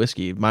Japanese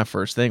whiskey, my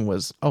first thing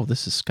was, oh,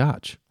 this is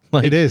Scotch.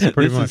 Like, it is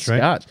pretty much, right?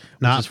 Scotch,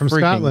 not from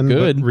Scotland,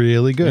 good. But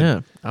really good.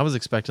 Yeah, I was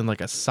expecting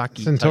like a sake.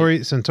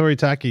 Suntory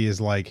Taki is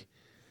like,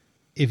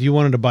 if you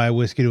wanted to buy a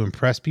whiskey to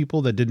impress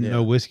people that didn't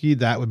know whiskey,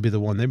 that would be the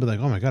one. They'd be like,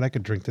 oh my God, I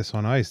could drink this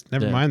on ice.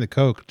 Never mind the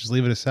Coke. Just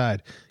leave it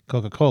aside.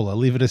 Coca-Cola,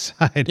 leave it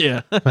aside.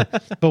 Yeah.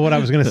 but what I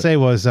was going to say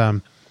was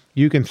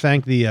you can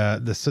thank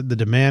the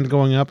demand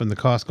going up and the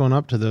cost going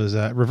up to those.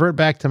 Revert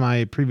back to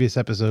my previous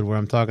episode where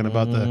I'm talking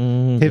about the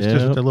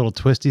hipsters with their little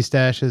twisty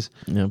stashes.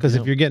 Because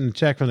if you're getting a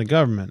check from the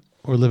government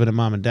or living at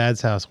mom and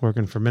dad's house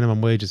working for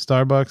minimum wage at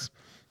Starbucks,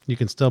 you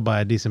can still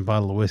buy a decent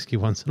bottle of whiskey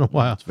once in a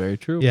while. That's very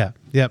true. Yeah.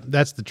 Yep.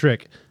 That's the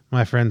trick.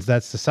 My friends,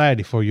 that's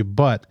society for you.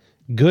 But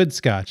good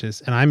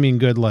scotches, and I mean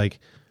good like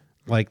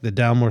the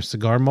Dalmore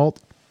cigar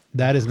malt,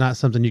 that is not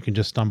something you can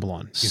just stumble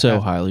on. So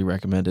highly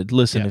recommended.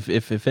 Listen,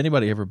 if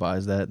anybody ever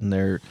buys that and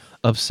they're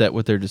upset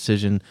with their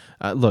decision,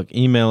 look,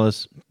 email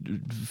us,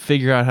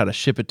 figure out how to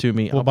ship it to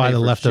me. We'll buy the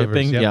leftovers.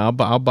 Shipping. Yep. Yeah,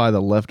 I'll buy the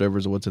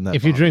leftovers of what's in that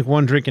If bottle. you drink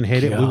one drink and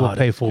hate it, we will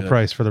pay full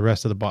price for the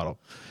rest of the bottle.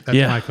 That's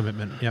my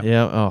commitment. Yep.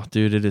 Yeah. Oh,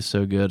 dude, it is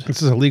so good.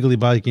 This is a legally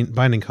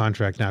binding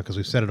contract now because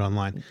we've said it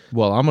online.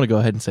 Well, I'm going to go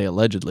ahead and say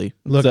allegedly.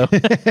 Look,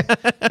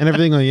 and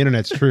everything on the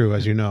internet's true,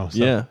 as you know.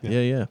 So,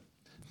 yeah.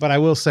 But I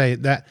will say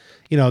that,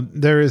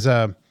 there is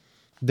a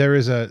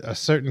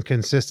certain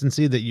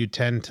consistency that you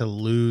tend to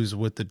lose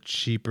with the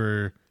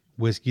cheaper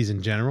whiskeys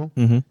in general.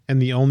 Mm-hmm.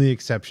 And the only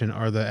exception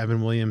are the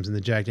Evan Williams and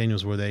the Jack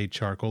Daniels where they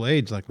charcoal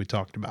age, like we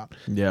talked about.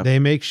 Yeah. They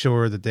make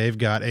sure that they've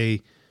got and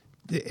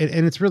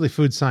it's really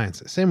food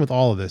science. Same with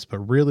all of this, but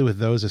really with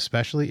those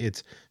especially,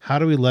 it's how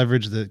do we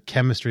leverage the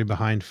chemistry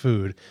behind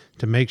food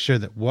to make sure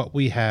that what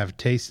we have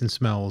tastes and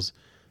smells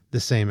the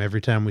same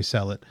every time we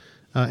sell it.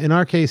 In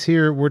our case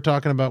here, we're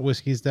talking about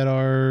whiskeys that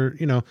are,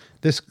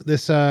 this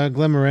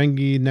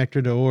Glenmorangie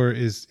Nectar d'Or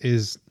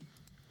is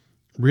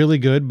really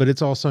good, but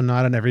it's also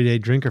not an everyday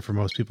drinker for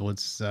most people.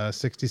 It's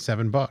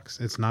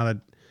 $67. It's not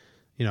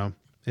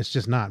it's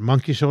just not.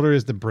 Monkey Shoulder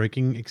is the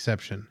breaking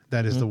exception.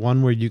 That is the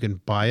one where you can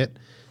buy it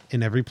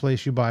in every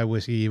place you buy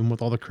whiskey, even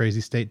with all the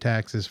crazy state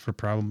taxes, for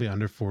probably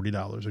under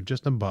 $40 or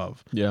just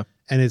above. Yeah.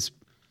 And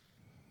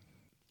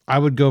I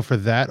would go for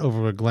that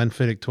over a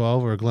Glenfiddich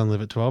 12 or a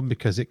Glenlivet 12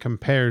 because it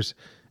compares,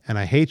 and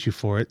I hate you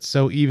for it,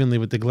 so evenly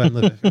with the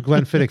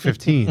Glenfiddich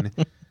 15.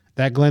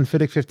 That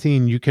Glenfiddich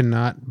 15, you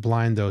cannot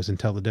blind those and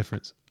tell the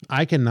difference.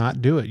 I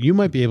cannot do it. You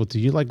might be able to.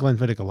 You like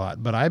Glenfiddich a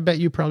lot, but I bet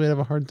you probably have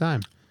a hard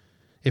time.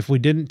 If we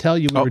didn't tell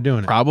you we were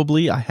doing it.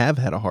 Probably I have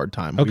had a hard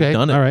time. Okay, We've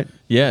done it. All right.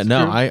 Yeah,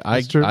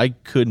 That's true. I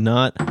could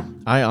not,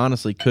 I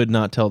honestly could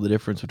not tell the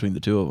difference between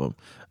the two of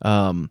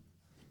them.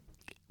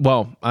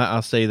 Well,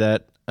 I'll say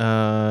that,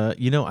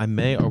 I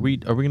may, are we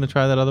going to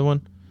try that other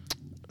one?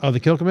 Oh, the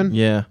Kilkerman?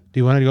 Yeah. Do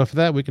you want to go for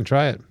that? We can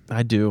try it.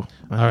 I do.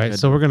 All right,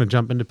 so we're going to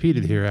jump into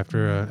peated here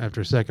after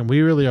a second.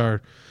 We really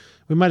are,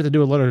 we might have to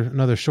do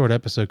another short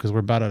episode because we're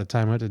about out of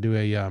time. We have to do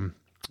a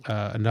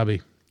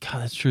nubby.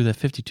 God, that's true. That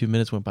 52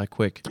 minutes went by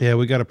quick. Yeah,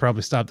 we got to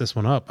probably stop this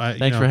one up.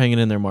 Thanks for hanging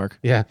in there, Mark.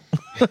 Yeah.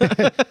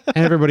 And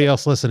everybody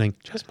else listening.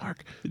 Just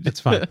Mark. It's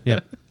fine.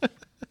 Yeah.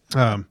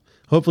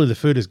 Hopefully the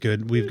food is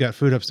good. We've got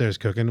food upstairs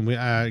cooking.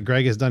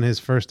 Greg has done his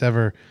first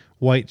ever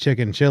white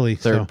chicken chili.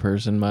 Third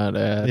person, might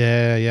add.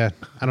 Yeah.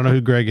 I don't know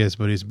who Greg is,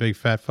 but he's a big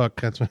fat fuck.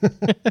 That's what.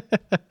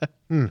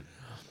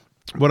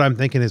 What I'm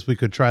thinking is we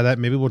could try that.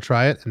 Maybe we'll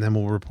try it, and then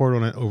we'll report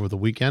on it over the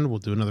weekend. We'll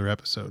do another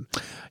episode.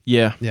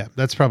 Yeah. Yeah,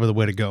 that's probably the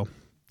way to go.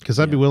 Because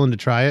I'd be willing to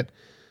try it,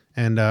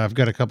 and I've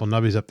got a couple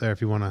nubbies up there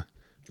if you want to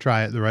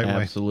try it the right way.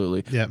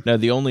 Absolutely. Yeah. Now,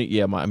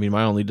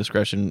 my only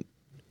discretion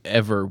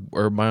ever,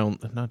 or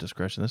not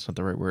discretion, that's not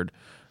the right word.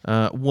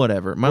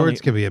 Whatever. Words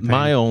can be a pain.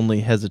 My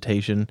only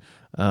hesitation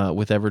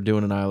with ever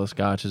doing an Isla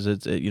Scotch is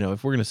if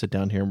we're going to sit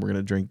down here and we're going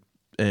to drink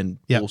and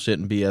bullshit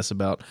and BS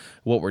about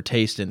what we're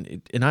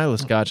tasting. An Isla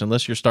Scotch,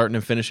 unless you're starting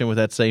and finishing with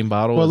that same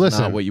bottle, is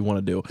not what you want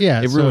to do.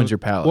 Yeah, it ruins your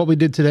palate. What we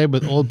did today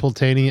with Old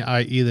Pulteney,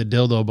 i.e. the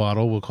dildo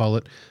bottle, we'll call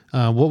it.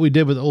 What we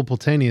did with Old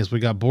Pulteney is we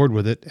got bored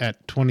with it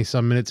at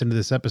 20-some minutes into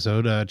this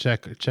episode.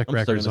 Check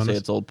records on say us.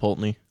 it's Old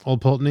Pulteney.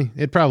 Old Pulteney?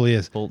 It probably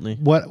is. Pulteney.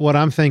 What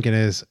I'm thinking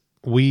is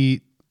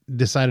we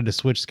decided to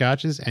switch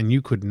scotches, and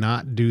you could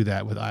not do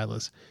that with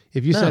Islas.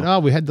 If you said,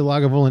 we had the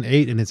Lagavulin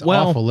 8 and it's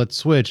awful, let's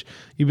switch,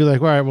 you'd be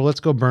like, all right, well, let's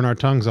go burn our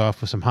tongues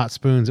off with some hot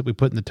spoons that we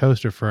put in the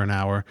toaster for an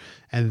hour,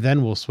 and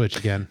then we'll switch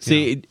again.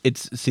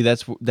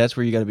 That's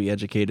where you got to be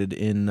educated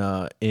in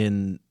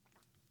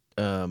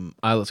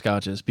Isle of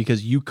Scotches,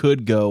 because you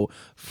could go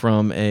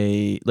from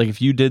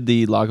if you did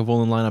the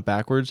Lagavulin lineup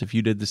backwards, if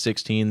you did the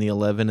 16, the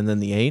 11, and then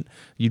the 8,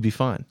 you'd be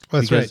fine.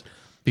 Well, that's right.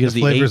 Because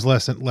the flavor's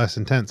less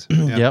intense.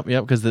 Yep.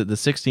 Because the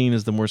 16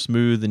 is the more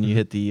smooth, and you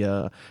hit the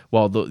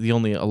the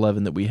only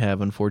 11 that we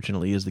have,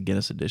 unfortunately, is the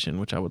Guinness edition,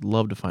 which I would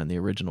love to find the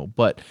original,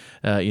 but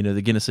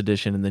the Guinness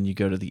edition, and then you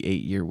go to the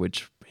 8-year,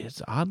 which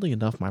is oddly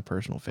enough my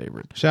personal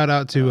favorite. Shout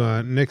out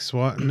to Nick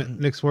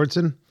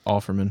Swartzen.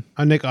 Offerman.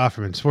 Nick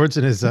Offerman.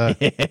 Swartzen is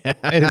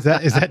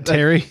is that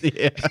Terry?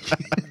 Yeah.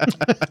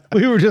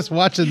 We were just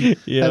watching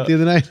that the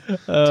other night.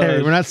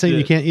 Terry, we're not saying shit.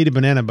 you can't eat a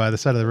banana by the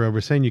side of the road.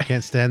 We're saying you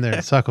can't stand there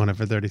and suck on it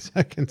for 30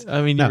 seconds.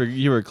 I mean,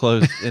 you were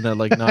close in a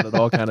not at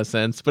all kind of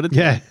sense, but it's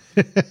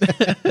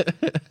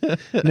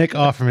Nick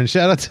Offerman.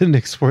 Shout out to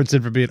Nick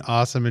Swartzen for being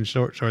awesome in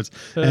short shorts,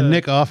 and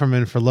Nick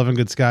Offerman for loving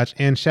good scotch.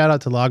 And shout out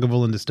to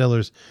Lagavulin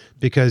Distillers,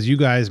 because you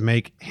guys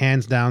make,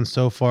 hands down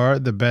so far,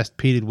 the best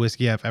peated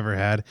whiskey I've ever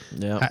had.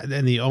 Yeah.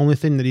 And the only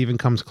thing that even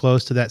comes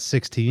close to that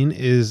 16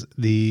 is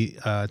the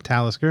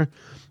Talisker.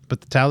 But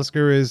the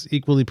Talisker is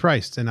equally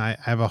priced, and I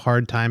have a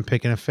hard time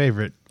picking a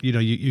favorite.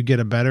 You get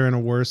a better and a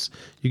worse.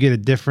 You get a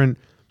different.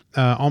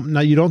 No,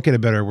 you don't get a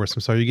better or worse.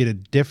 I'm sorry. You get a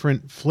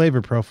different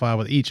flavor profile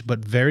with each, but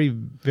very,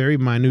 very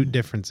minute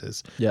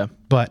differences. Yeah.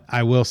 But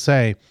I will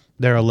say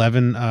their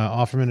 11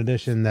 Offerman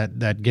edition,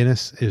 that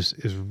Guinness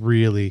is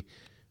really,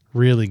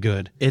 really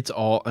good. It's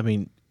all. I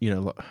mean,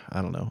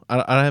 I don't know.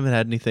 I haven't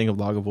had anything of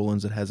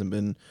Lagavulin's that hasn't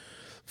been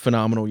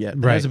phenomenal yet.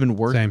 It hasn't been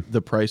worth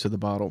the price of the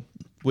bottle.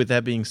 With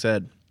that being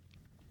said,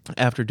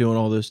 after doing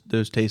all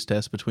those taste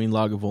tests between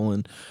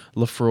Lagavulin,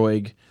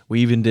 Lafroig,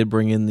 we even did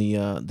bring in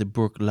the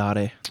Brook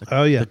Latte.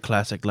 The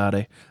classic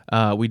latte.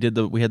 We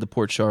had the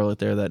Port Charlotte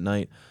there that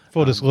night.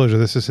 Full disclosure,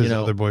 this is his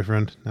other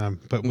boyfriend.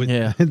 But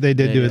they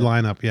did do a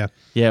lineup. Yeah.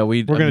 Yeah,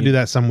 we're going to do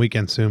that some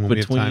weekend soon when we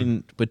have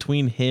time.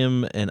 Between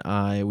him and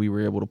I, we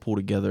were able to pull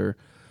together.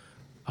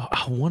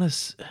 I want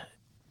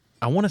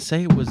to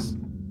say it was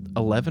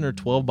 11 or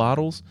 12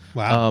 bottles.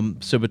 Wow.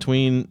 So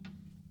between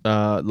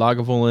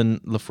Lagavulin,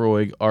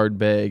 Lafroig,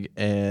 Ardbeg,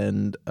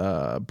 and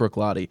Brook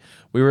Latte,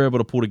 we were able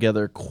to pull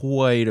together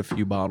quite a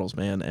few bottles,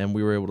 man, and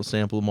we were able to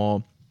sample them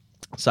all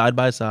side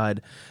by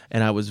side,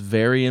 and I was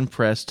very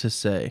impressed to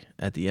say,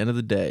 at the end of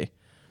the day,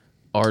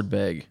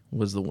 Ardbeg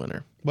was the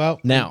winner. Well,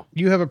 now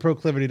you have a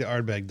proclivity to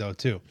Ardbeg, though,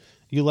 too.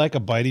 You like a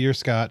bite of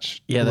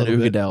scotch. Yeah, that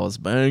Ugadal is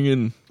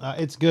banging.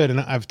 It's good,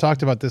 and I've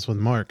talked about this with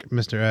Mark,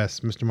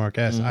 Mr. Mark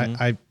S.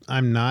 Mm-hmm.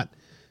 I'm not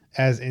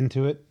as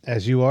into it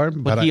as you are,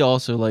 but he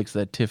also likes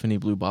that Tiffany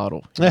blue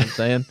bottle. You know what I'm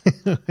saying?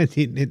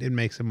 it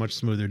makes a much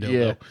smoother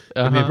dildo.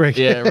 Yeah, Give me a break.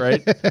 Yeah,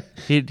 right.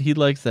 He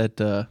likes that.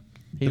 The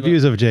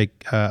views of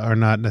Jake are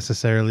not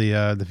necessarily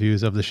the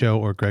views of the show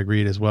or Greg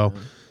Reed as well,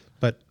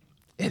 but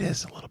it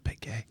is a little bit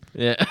gay.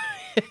 Yeah.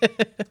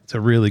 It's a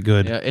really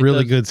good,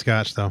 good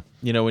scotch, though.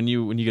 When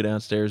you go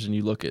downstairs and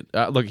you look at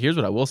here's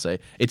what I will say: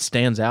 it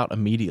stands out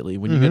immediately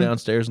when you go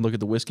downstairs and look at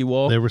the whiskey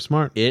wall. They were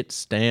smart. It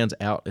stands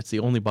out. It's the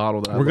only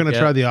bottle that we're going to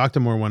try the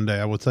Octomore one day.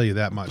 I will tell you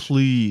that much.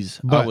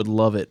 Please, I would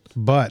love it.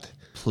 But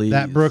please,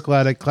 that Brook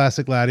Latte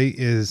Classic Latte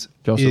is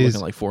also looking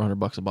like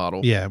 $400 a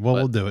bottle. Yeah, well,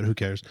 we'll do it. Who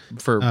cares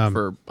for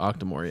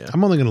Octomore? Yeah,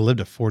 I'm only going to live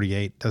to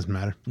 48. Doesn't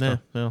matter. Yeah,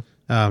 so,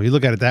 you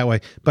look at it that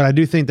way. But I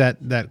do think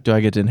that do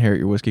I get to inherit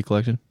your whiskey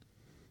collection?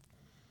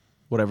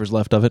 Whatever's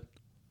left of it.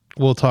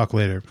 We'll talk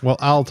later. Well,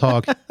 I'll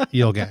talk.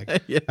 You'll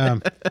gag. Yeah.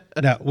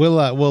 No,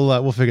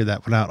 we'll figure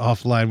that one out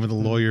offline with a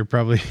lawyer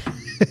probably.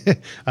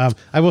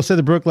 I will say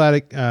the Brook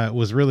Latte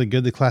was really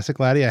good. The Classic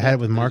Latte, I had it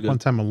with Mark one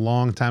time a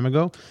long time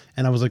ago,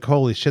 and I was like,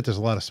 "Holy shit, there's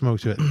a lot of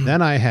smoke to it."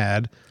 Then I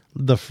had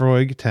the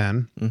Froig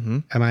 10,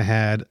 and I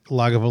had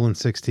Lagavulin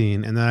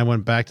 16, and then I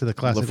went back to the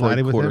Classic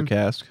Latte with him.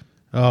 Cask.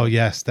 Oh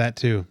yes, that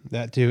too,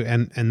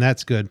 and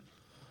that's good.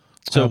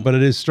 So, but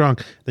it is strong.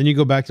 Then you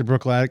go back to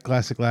Brook Latte,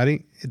 Classic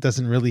Latte. It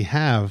doesn't really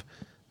have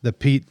the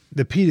peat.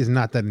 The peat is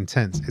not that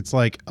intense. It's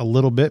like a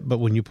little bit, but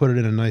when you put it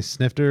in a nice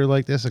snifter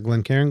like this, a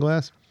Glencairn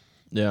glass,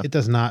 it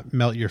does not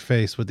melt your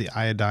face with the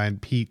iodine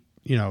peat.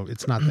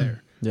 It's not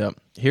there. Yeah.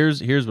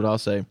 Here's what I'll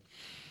say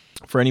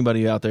for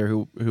anybody out there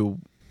who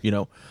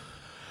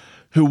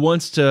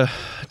wants to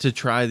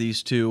try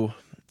these two,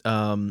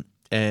 and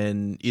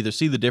either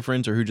see the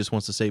difference or who just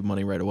wants to save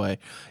money right away,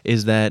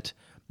 is that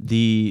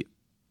the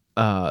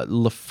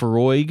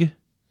Lafroig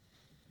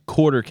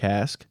quarter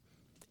cask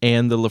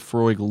and the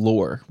Lafroig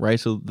Lore, right?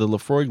 So the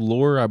Lafroig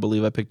Lore, I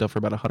believe I picked up for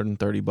about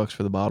 $130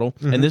 for the bottle.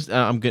 And this,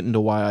 I'm getting to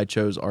why I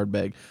chose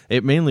Ardbeg.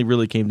 It mainly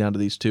really came down to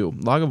these two.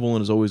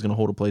 Lagavulin is always going to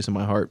hold a place in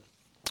my heart.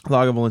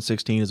 Lagavulin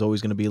 16 is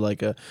always going to be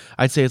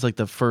I'd say it's like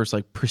the first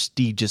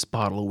prestigious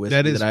bottle of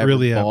whiskey that I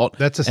really ever bought.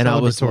 That's a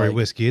celebratory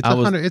whiskey. It's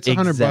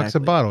 $100 a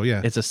bottle.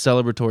 Yeah, it's a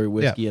celebratory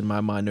whiskey in my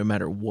mind, no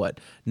matter what.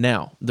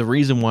 Now, the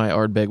reason why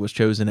Ardbeg was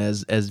chosen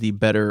as the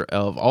better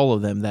of all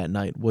of them that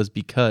night was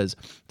because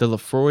the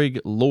Lafroig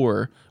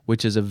Lore,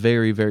 which is a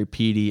very, very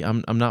peaty.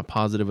 I'm not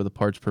positive of the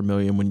parts per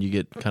million when you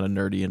get kind of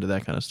nerdy into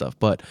that kind of stuff,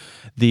 but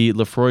the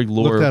Lafroig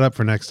Lore. Look that up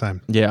for next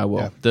time. Yeah, I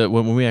will. Yeah.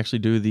 When we actually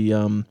do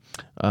the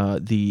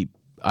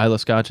Isla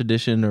Scotch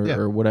edition Yeah.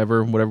 or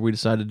whatever we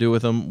decide to do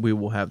with them, we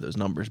will have those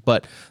numbers.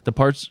 But the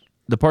parts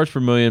per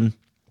million,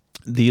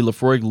 the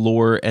Lafroig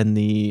Loire and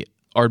the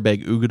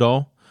Ardbeg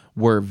Ugadal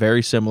were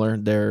very similar.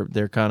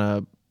 They're kind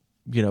of,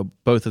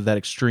 both of that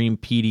extreme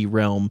peaty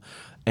realm,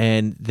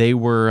 and they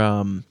were.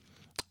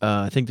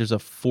 I think there's a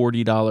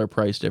 $40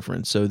 price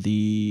difference. So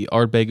the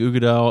Ardbeg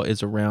Ugadal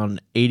is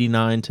around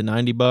 $89 to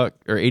 $90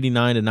 or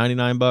 $89 to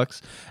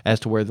 $99, as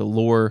to where the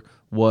Loire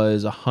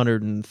was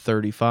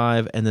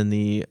 $135, and then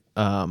the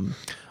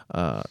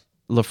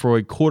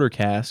Lafroig Quarter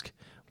Cask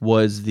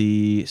was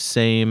the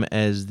same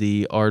as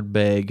the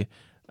Ardbeg,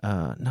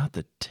 not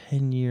the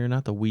 10-year,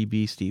 not the Wee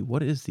Beastie.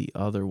 What is the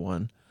other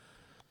one?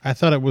 I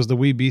thought it was the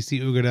Wee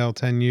Beastie Ugadal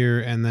 10-year,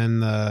 and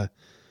then the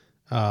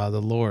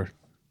Loire.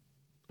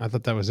 I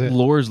thought that was it.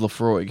 Loire's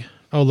Lafroig.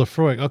 Oh,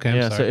 Lafroig. Okay,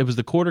 I'm sorry. So it was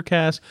the Quarter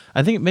Cask.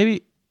 I think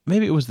maybe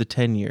it was the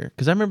 10-year,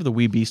 because I remember the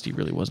Wee Beastie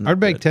really wasn't.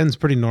 Ardbeg 10 is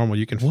pretty normal.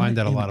 You can find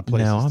that a lot of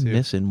places. Now I'm too.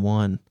 missing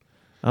one.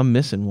 I'm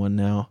missing one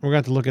now. We're gonna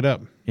have to look it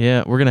up.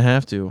 Yeah, we're gonna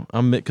have to.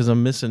 Because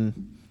I'm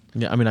missing.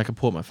 Yeah, I mean I can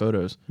pull up my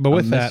photos. But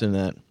with I'm missing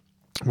that.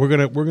 We're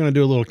gonna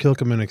do a little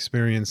Kilkeman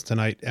experience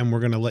tonight, and we're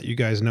gonna let you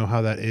guys know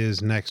how that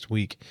is next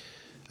week.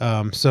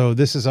 So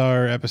this is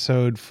our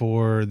episode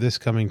for this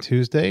coming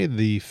Tuesday,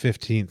 the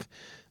 15th.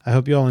 I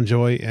hope you all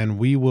enjoy, and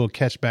we will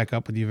catch back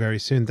up with you very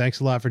soon. Thanks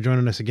a lot for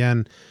joining us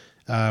again.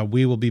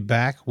 We will be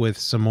back with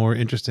some more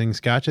interesting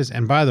scotches.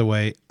 And by the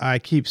way, I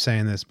keep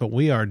saying this, but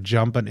we are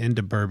jumping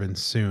into bourbon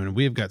soon.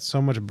 We have got so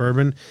much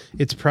bourbon,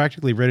 it's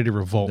practically ready to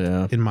revolt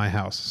in my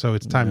house. So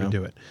it's time to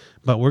do it.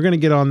 But we're going to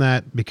get on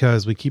that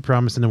because we keep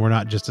promising that we're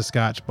not just a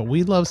scotch, but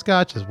we love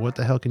scotches. What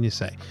the hell can you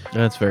say?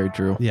 That's very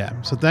true.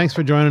 Yeah. So thanks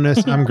for joining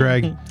us. I'm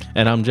Greg.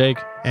 And I'm Jake.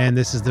 And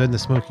this is the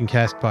Smoking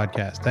Cask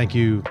Podcast. Thank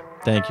you.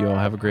 Thank you all.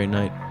 Have a great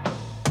night.